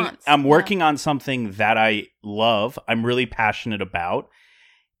 I'm working on something that I love. I'm really passionate about,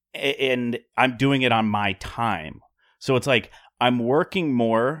 and I'm doing it on my time. So it's like I'm working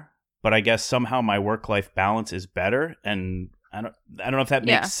more, but I guess somehow my work-life balance is better. And I don't know if that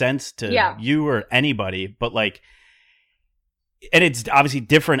makes sense to you or anybody, but like, and it's obviously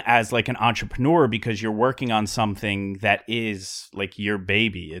different as like an entrepreneur because you're working on something that is like your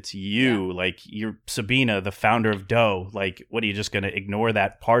baby. It's you, like you're Sabina, the founder of Dough. Like, what are you just going to ignore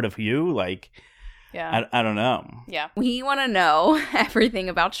that part of you? Like, I don't know. Yeah. We want to know everything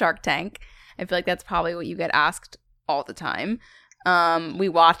about Shark Tank. I feel like that's probably what you get asked all the time. We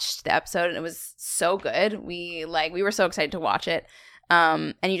watched the episode and it was so good. We were so excited to watch it.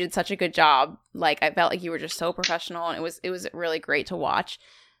 And you did such a good job. Like, I felt like you were just so professional, and it was really great to watch.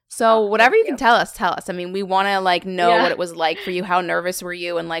 So whatever you can tell us. I mean, we want to like know what it was like for you. How nervous were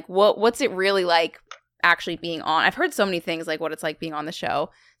you? And like, what's it really like actually being on? I've heard so many things like what it's like being on the show.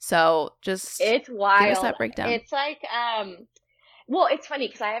 So it's wild. Give us that breakdown. It's like, well, it's funny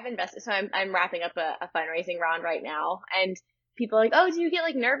because I have invested. So I'm wrapping up a fundraising round right now, and people are like, oh, do you get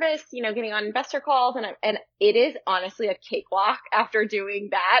like nervous, getting on investor calls? And it is honestly a cakewalk after doing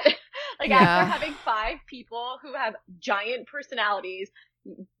that. After having 5 people who have giant personalities,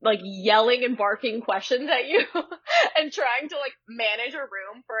 like yelling and barking questions at you and trying to like manage a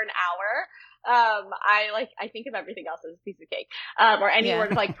room for an hour. I think of everything else as a piece of cake. Or any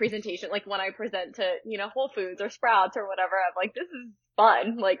sort of like presentation, like when I present to, Whole Foods or Sprouts or whatever, I'm like, this is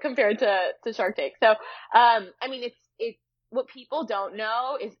fun, like compared to Shark Tank. So, I mean, what people don't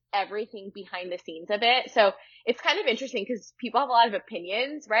know is everything behind the scenes of it. So it's kind of interesting because people have a lot of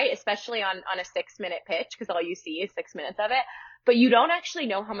opinions, right? Especially on a 6-minute pitch, because all you see is 6 minutes of it, but you don't actually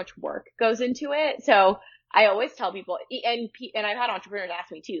know how much work goes into it. So I always tell people, and I've had entrepreneurs ask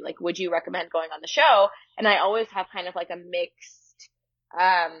me too, like, would you recommend going on the show? And I always have kind of like a mixed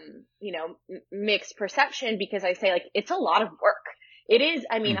perception, because I say, like, it's a lot of work. It is,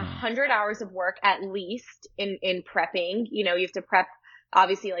 I mean, 100 hours of work at least in prepping. You know, you have to prep,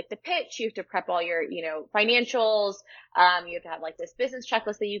 obviously, like the pitch, you have to prep all your, financials. You have to have like this business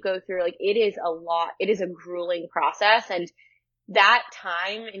checklist that you go through. Like, it is a lot. It is a grueling process. And that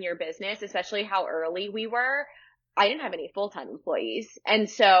time in your business, especially how early we were, I didn't have any full-time employees. And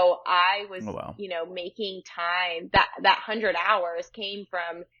so I was, making time. That 100 hours came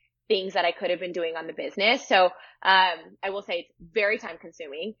from things that I could have been doing on the business. So, I will say it's very time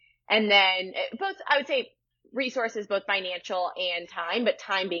consuming. And then both, I would say resources, both financial and time, but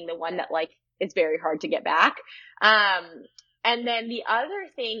time being the one that, like, is very hard to get back. And then the other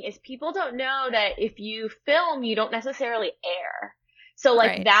thing is, people don't know that if you film, you don't necessarily air. So, like,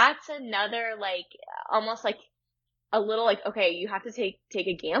 Right. that's another, like, almost like a little, like, okay, you have to take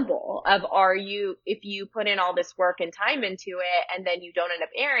a gamble of, if you put in all this work and time into it and then you don't end up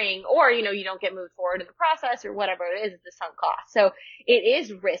airing, or, you don't get moved forward in the process, or whatever it is, it's a sunk cost. So it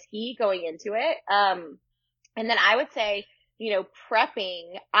is risky going into it. And then I would say,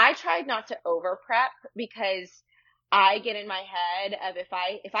 prepping, I tried not to over prep, because I get in my head of, if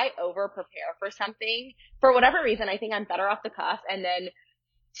I over prepare for something, for whatever reason, I think I'm better off the cuff. And then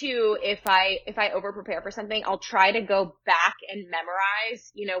two, if I over prepare for something, I'll try to go back and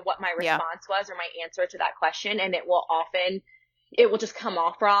memorize, what my response was, or my answer to that question. And it will just come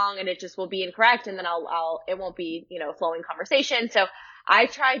off wrong, and it just will be incorrect. And then it won't be, flowing conversation. So I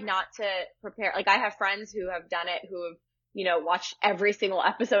tried not to prepare. Like, I have friends who have done it, who have, watched every single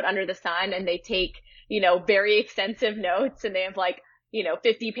episode under the sun, and they take, very extensive notes, and they have, like,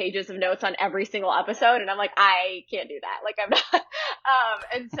 50 pages of notes on every single episode. And I'm like, I can't do that. Like, I'm not,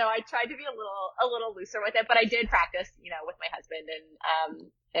 and so I tried to be a little looser with it, but I did practice, with my husband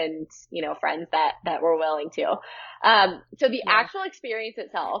and, friends that were willing to. So the actual experience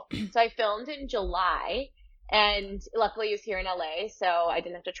itself, so I filmed in July, and luckily it was here in LA, so I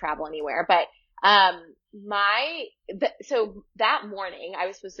didn't have to travel anywhere. But, so that morning I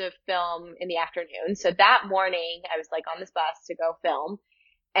was supposed to film in the afternoon. So that morning I was, like, on this bus to go film,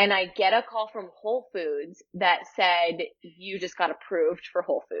 and I get a call from Whole Foods that said, you just got approved for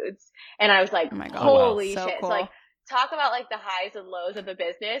Whole Foods. And I was like, Oh my God. holy So shit. cool. So, like, talk about, like, the highs and lows of the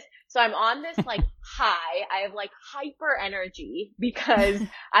business. So I'm on this, like, high. I have, like, hyper energy because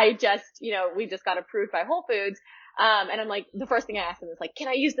I just, we just got approved by Whole Foods. And I'm like, the first thing I asked them is, like, can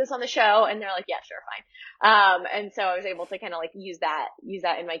I use this on the show? And they're like, yeah, sure, fine. And so I was able to kind of, like, use that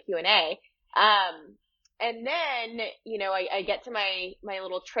in my Q&A. And then, I get to my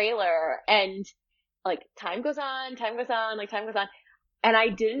little trailer, and, like, time goes on, and I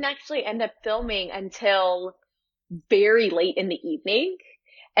didn't actually end up filming until very late in the evening.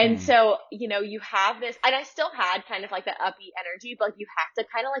 And so, you have this, and I still had kind of, like, that upbeat energy, but, like, you have to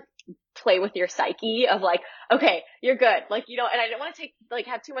kind of, like, play with your psyche of, like, okay, you're good. Like, and I didn't want to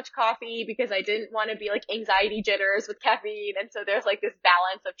have too much coffee, because I didn't want to be, like, anxiety jitters with caffeine. And so there's, like, this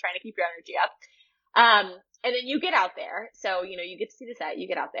balance of trying to keep your energy up. And then you get out there. So, you get to see the set, you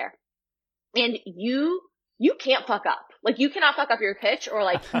get out there, and you can't fuck up. Like, you cannot fuck up your pitch, or,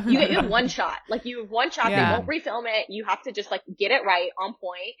 like, you have one shot. Like, you have one shot. Yeah. They won't refilm it. You have to just, like, get it right, on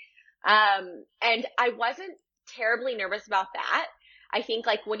point. And I wasn't terribly nervous about that. I think,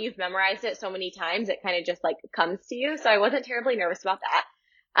 like, when you've memorized it so many times, it kind of just, like, comes to you. So I wasn't terribly nervous about that.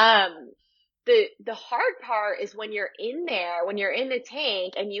 The hard part is when you're in there, when you're in the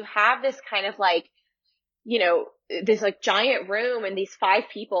tank, and you have this kind of, like, this, like, giant room, and these 5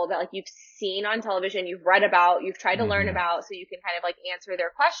 people that, like, you've seen on television, you've read about, you've tried to learn about, so you can kind of, like, answer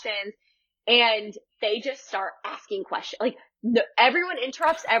their questions. And they just start asking questions. Like, no, everyone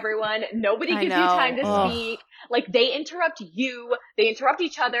interrupts everyone. Nobody gives you time to speak. Like, they interrupt you. They interrupt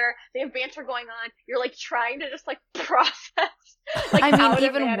each other. They have banter going on. You're, like, trying to just, like, process. Like, I how mean, to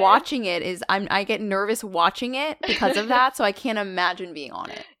even manage. watching it I get nervous watching it because of that, so I can't imagine being on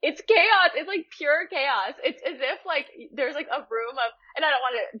it. It's chaos. It's, like, pure chaos. It's as if, like, there's, like, a room of, and I don't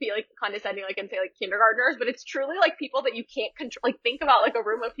want to be, like, condescending, like, and say, like, kindergartners, but it's truly, like, people that you can't control. Like, think about, like, a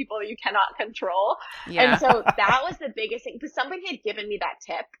room of people that you cannot control. Yeah. And so that was the biggest thing, because somebody had given me that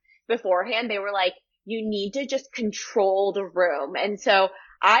tip beforehand. They were like, you need to just control the room. And so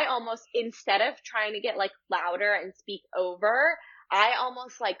I almost, instead of trying to get, like, louder and speak over, I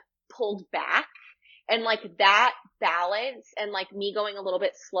almost, like, pulled back And like that balance and like me going a little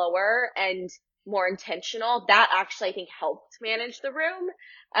bit slower and more intentional, that actually I think helped manage the room.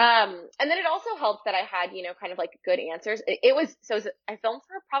 And then it also helped that I had, you know, kind of like good answers. I filmed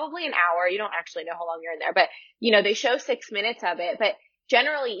for probably an hour. You don't actually know how long you're in there, but you know, they show 6 minutes of it, but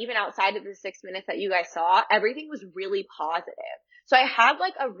generally even outside of the 6 minutes that you guys saw, everything was really positive. So I had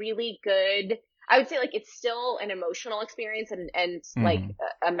like a really good, I would say like it's still an emotional experience and like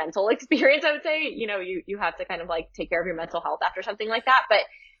a mental experience, I would say. You know, you have to kind of like take care of your mental health after something like that. But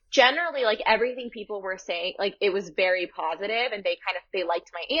generally, like everything people were saying, like it was very positive, and they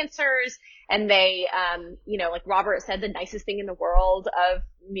liked my answers, and they, you know, like Robert said the nicest thing in the world of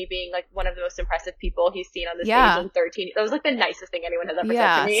me being like one of the most impressive people he's seen on the stage in 13. That was like the nicest thing anyone has ever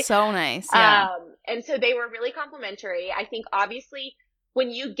said to me. Yeah, so nice. Yeah. And so they were really complimentary. I think obviously when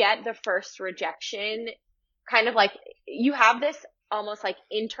you get the first rejection, kind of like you have this almost like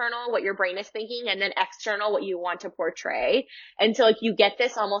internal, what your brain is thinking, and then external, what you want to portray. And so like you get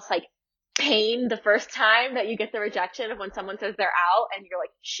this almost like pain the first time that you get the rejection of when someone says they're out and you're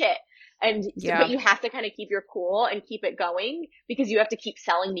like, shit. And but you have to kind of keep your cool and keep it going because you have to keep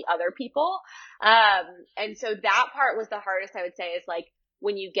selling the other people. And so that part was the hardest, I would say, is like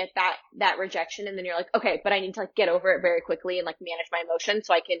when you get that rejection and then you're like, okay, but I need to like get over it very quickly and like manage my emotions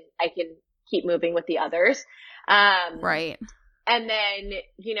so I can keep moving with the others. Right. And then,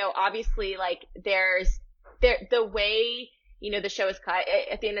 you know, obviously like the way, you know, the show is cut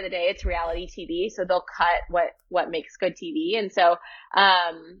at the end of the day, it's reality TV. So they'll cut what makes good TV. And so,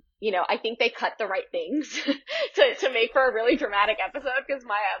 you know, I think they cut the right things to make for a really dramatic episode, because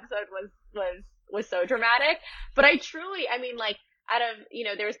my episode was so dramatic. But I mean, like, out of, you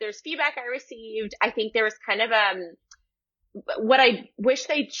know, there's feedback I received. I think there was kind of, what I wish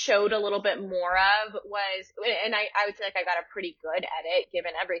they showed a little bit more of was, and I would say like I got a pretty good edit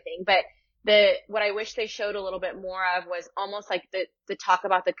given everything, but what I wish they showed a little bit more of was almost like the talk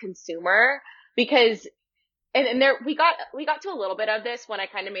about the consumer, because and there we got to a little bit of this when I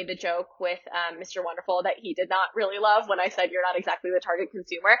kind of made the joke with Mr. Wonderful that he did not really love when I said you're not exactly the target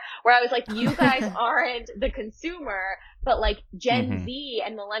consumer, where I was like, you guys aren't the consumer, but like Gen Z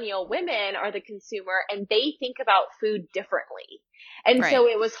and millennial women are the consumer, and they think about food differently. And so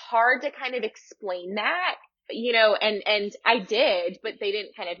it was hard to kind of explain that, you know, and I did, but they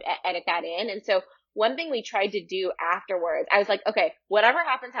didn't kind of edit that in. And so one thing we tried to do afterwards, I was like, okay, whatever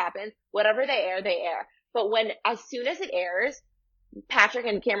happens, whatever they air, they air. But as soon as it airs, Patrick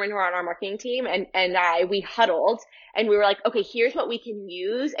and Cameron, who are on our marketing team, and we huddled and we were like, okay, here's what we can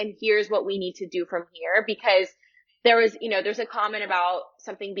use and here's what we need to do from here, because there was, you know, there's a comment about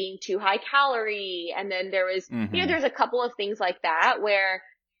something being too high calorie. And then there was, you know, there's a couple of things like that where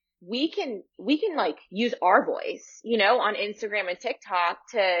we can like use our voice, you know, on Instagram and TikTok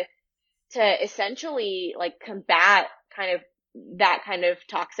to essentially like combat kind of that kind of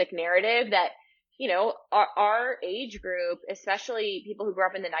toxic narrative that, you know, our age group, especially people who grew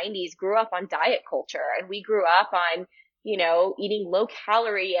up in the 90s, grew up on diet culture, and we grew up on, you know, eating low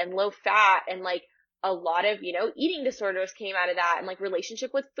calorie and low fat, and like a lot of, you know, eating disorders came out of that, and like relationship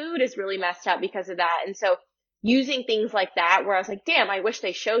with food is really messed up because of that. And so using things like that where I was like, damn, I wish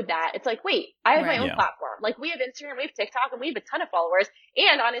they showed that. It's like, wait, I have my own platform. Like we have Instagram, we have TikTok, and we have a ton of followers.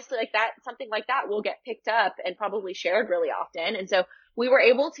 And honestly, like that, something like that will get picked up and probably shared really often. And so we were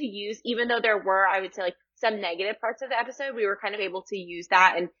able to use, even though there were, I would say like some negative parts of the episode, we were kind of able to use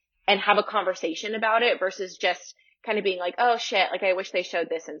that and have a conversation about it versus just kind of being like, oh shit, like I wish they showed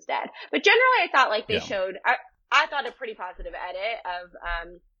this instead. But generally I thought like they showed, I thought a pretty positive edit of,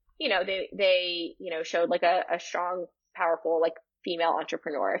 you know, they, you know, showed like a strong, powerful, like female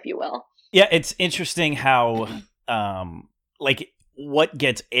entrepreneur, if you will. Yeah. It's interesting how, like what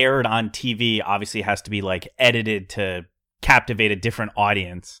gets aired on TV obviously has to be like edited to captivate a different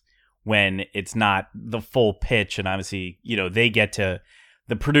audience when it's not the full pitch. And obviously, you know, they get to,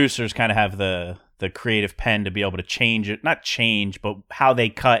 the producers kind of have the creative pen to be able to change it, not change, but how they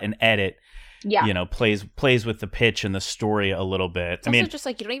cut and edit, you know, plays with the pitch and the story a little bit. It's also just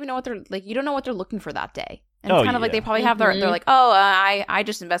like, you don't even know what they're like, you don't know what they're looking for that day. And it's kind of like they probably have they're like, oh, I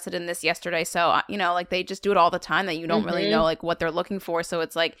just invested in this yesterday. So, you know, like they just do it all the time that you don't really know like what they're looking for. So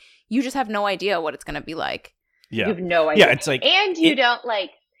it's like, you just have no idea what it's going to be like. Yeah. You have no idea. Yeah, it's like, and you don't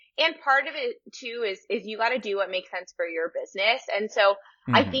like, and part of it too is you got to do what makes sense for your business. And so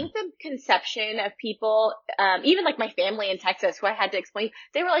I think the conception of people, even like my family in Texas, who I had to explain,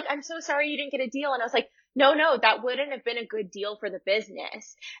 they were like, I'm so sorry you didn't get a deal. And I was like, no, that wouldn't have been a good deal for the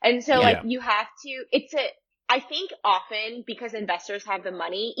business. And so like you have to, I think often because investors have the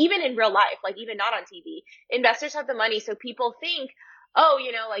money, even in real life, like even not on TV, investors have the money. So people think, oh,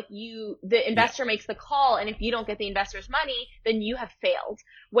 like the investor makes the call, and if you don't get the investor's money, then you have failed.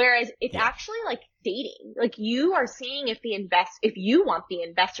 Whereas it's actually like dating. Like you are seeing if you want the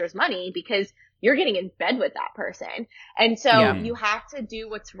investor's money because you're getting in bed with that person. And so you have to do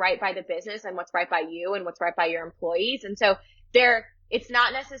what's right by the business and what's right by you and what's right by your employees. And so it's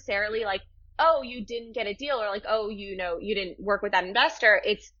not necessarily like, oh, you didn't get a deal, or like, oh, you didn't work with that investor.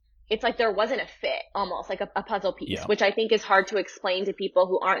 It's like there wasn't a fit, almost like a puzzle piece, which I think is hard to explain to people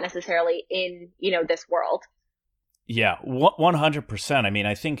who aren't necessarily in, this world. Yeah, 100%. I mean,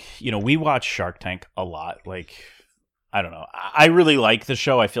 I think, we watch Shark Tank a lot. Like, I don't know. I really like the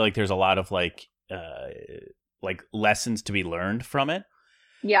show. I feel like there's a lot of like lessons to be learned from it.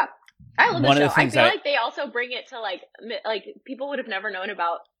 Yeah. I love the show. I feel like they also bring it to like people would have never known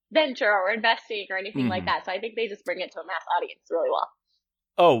about venture or investing or anything like that. So I think they just bring it to a mass audience really well.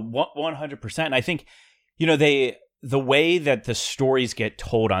 Oh, 100%. I think, the way that the stories get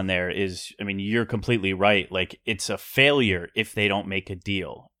told on there is, I mean, you're completely right. Like, it's a failure if they don't make a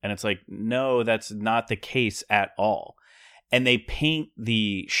deal. And it's like, no, that's not the case at all. And they paint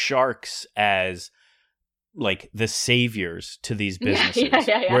the sharks as like the saviors to these businesses,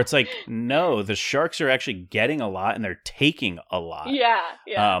 where it's like, no, the sharks are actually getting a lot and they're taking a lot.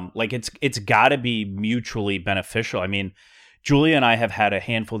 Like it's got to be mutually beneficial. I mean, Julia and I have had a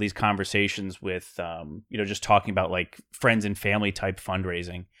handful of these conversations with, just talking about like friends and family type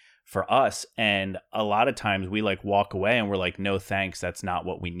fundraising for us. And a lot of times we like walk away and we're like, no, thanks. That's not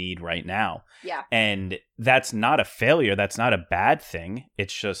what we need right now. Yeah. And that's not a failure. That's not a bad thing.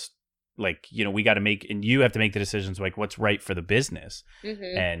 It's just like, we got to and you have to make the decisions like what's right for the business.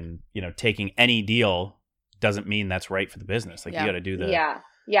 Mm-hmm. And, taking any deal doesn't mean that's right for the business. Like you got to do the.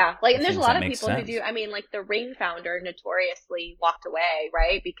 Yeah. Like, and there's a lot of people who do, I mean, like the Ring founder notoriously walked away,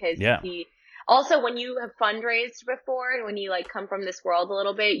 right? Because he also, when you have fundraised before and when you like come from this world a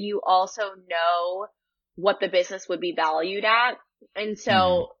little bit, you also know what the business would be valued at. And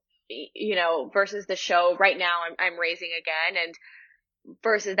so, versus the show right now, I'm raising again, and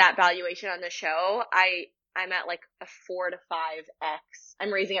versus that valuation on the show, I'm at like a 4 to 5x.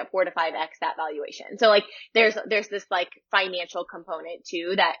 I'm raising at 4 to 5x that valuation. So like there's this like financial component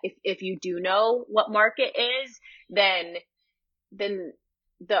too, that if you do know what market is, then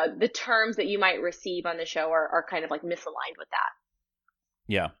the terms that you might receive on the show are kind of like misaligned with that.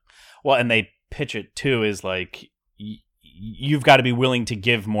 Yeah. Well, and they pitch it too is like you've got to be willing to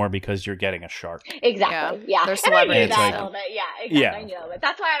give more because you're getting a shark. Exactly. Yeah. They're celebrities. Yeah, exactly. Yeah. I know. But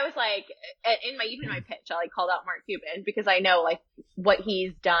that's why I was like, in my pitch, I like called out Mark Cuban because I know like what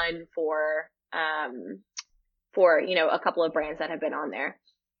he's done for a couple of brands that have been on there.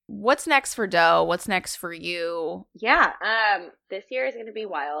 What's next for Doe? What's next for you? Yeah. This year is going to be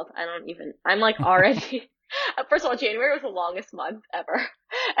wild. I'm like already. First of all, January was the longest month ever.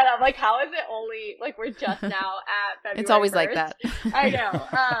 And I'm like, how is it only, like, we're just now at February It's always 1st? like that. I know.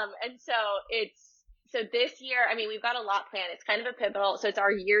 And so this year, I mean, we've got a lot planned. It's kind of a pivotal, so it's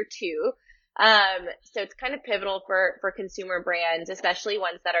our year 2. So it's kind of pivotal for consumer brands, especially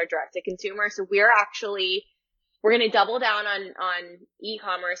ones that are direct to consumer. So we're going to double down on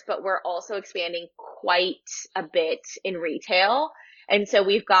e-commerce, but we're also expanding quite a bit in retail. And so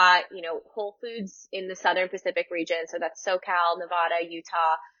we've got, Whole Foods in the Southern Pacific region. So that's SoCal, Nevada,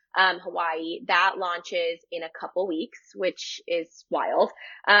 Utah, Hawaii. That launches in a couple weeks, which is wild.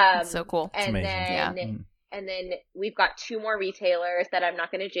 That's so cool. It's amazing. And then we've got 2 more retailers that I'm not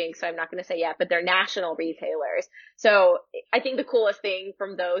going to jinx, so I'm not going to say yet, but they're national retailers. So I think the coolest thing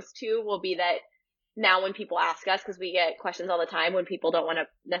from those 2 will be that now when people ask us, because we get questions all the time when people don't want to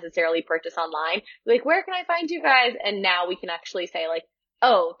necessarily purchase online, like, where can I find you guys? And now we can actually say like,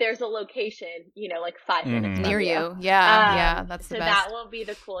 oh, there's a location, like 5 minutes near from you. Yeah, that's the so best. that will be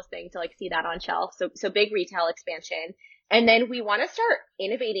the coolest thing to like see that on shelf. So big retail expansion. And then we want to start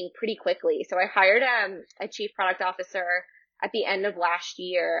innovating pretty quickly. So I hired a chief product officer at the end of last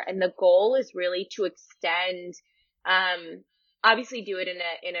year, and the goal is really to extend, obviously do it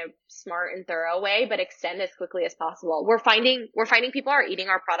in a smart and thorough way, but extend as quickly as possible. We're finding people are eating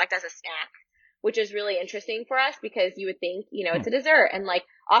our product as a snack, which is really interesting for us because you would think, it's a dessert. And like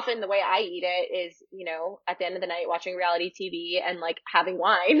often the way I eat it is, at the end of the night watching reality TV and like having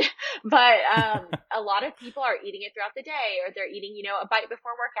wine. But a lot of people are eating it throughout the day, or they're eating, a bite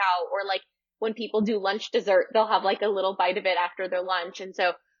before workout, or like when people do lunch dessert, they'll have like a little bite of it after their lunch. And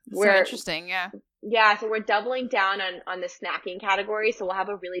so so interesting. Yeah. Yeah. So we're doubling down on the snacking category. So we'll have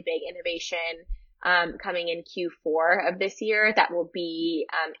a really big innovation coming in Q4 of this year that will be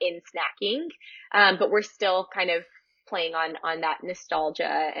in snacking. But we're still kind of playing on that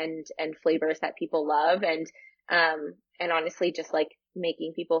nostalgia and flavors that people love, and honestly just like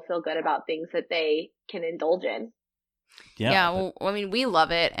making people feel good about things that they can indulge in. Yeah. Well, I mean, we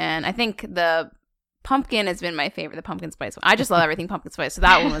love it. And I think the pumpkin has been my favorite, the pumpkin spice one. I just love everything pumpkin spice. So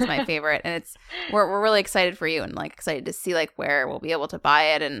that one was my favorite. And we're really excited for you and like excited to see like where we'll be able to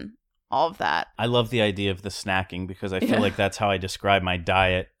buy it and all of that. I love the idea of the snacking because I feel like that's how I describe my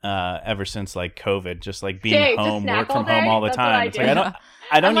diet ever since like COVID, just like being home, work from home all the time. It's like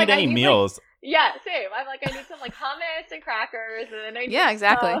I don't need any meals. Yeah, same. I'm like, I need some like hummus and crackers, and then I need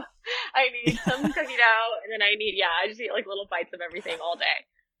exactly. I need some cookie dough, and then I just eat like little bites of everything all day.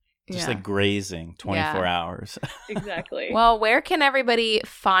 Just like grazing 24 hours. Exactly. Well, where can everybody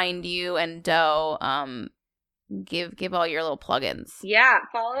find you and Dough? Give all your little plugins. Yeah,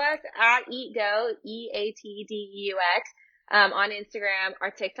 follow us at Eat Dough, EATDEUX, on Instagram. Our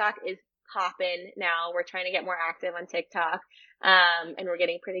TikTok is popping now. We're trying to get more active on TikTok. And we're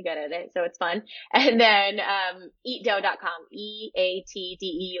getting pretty good at it, so it's fun. And then eatdough.com,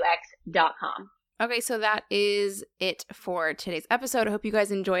 EATDEUX.com. Okay, so that is it for today's episode. I hope you guys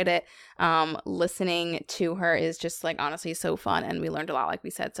enjoyed it. Listening to her is just like honestly so fun, and we learned a lot, like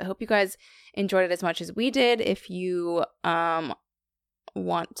we said. So I hope you guys enjoyed it as much as we did. If you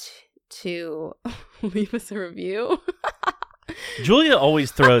want to leave us a review. Julia always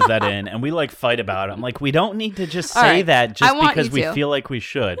throws that in, and we like fight about it. I'm like, we don't need to just say that just because we feel like we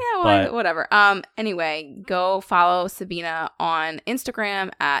should. Yeah, well, but whatever. Anyway, go follow Sabina on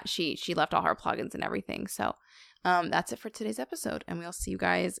Instagram at she left all her plugins and everything. So, that's it for today's episode, and we'll see you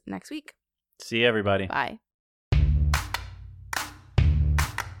guys next week. See you, everybody. Bye.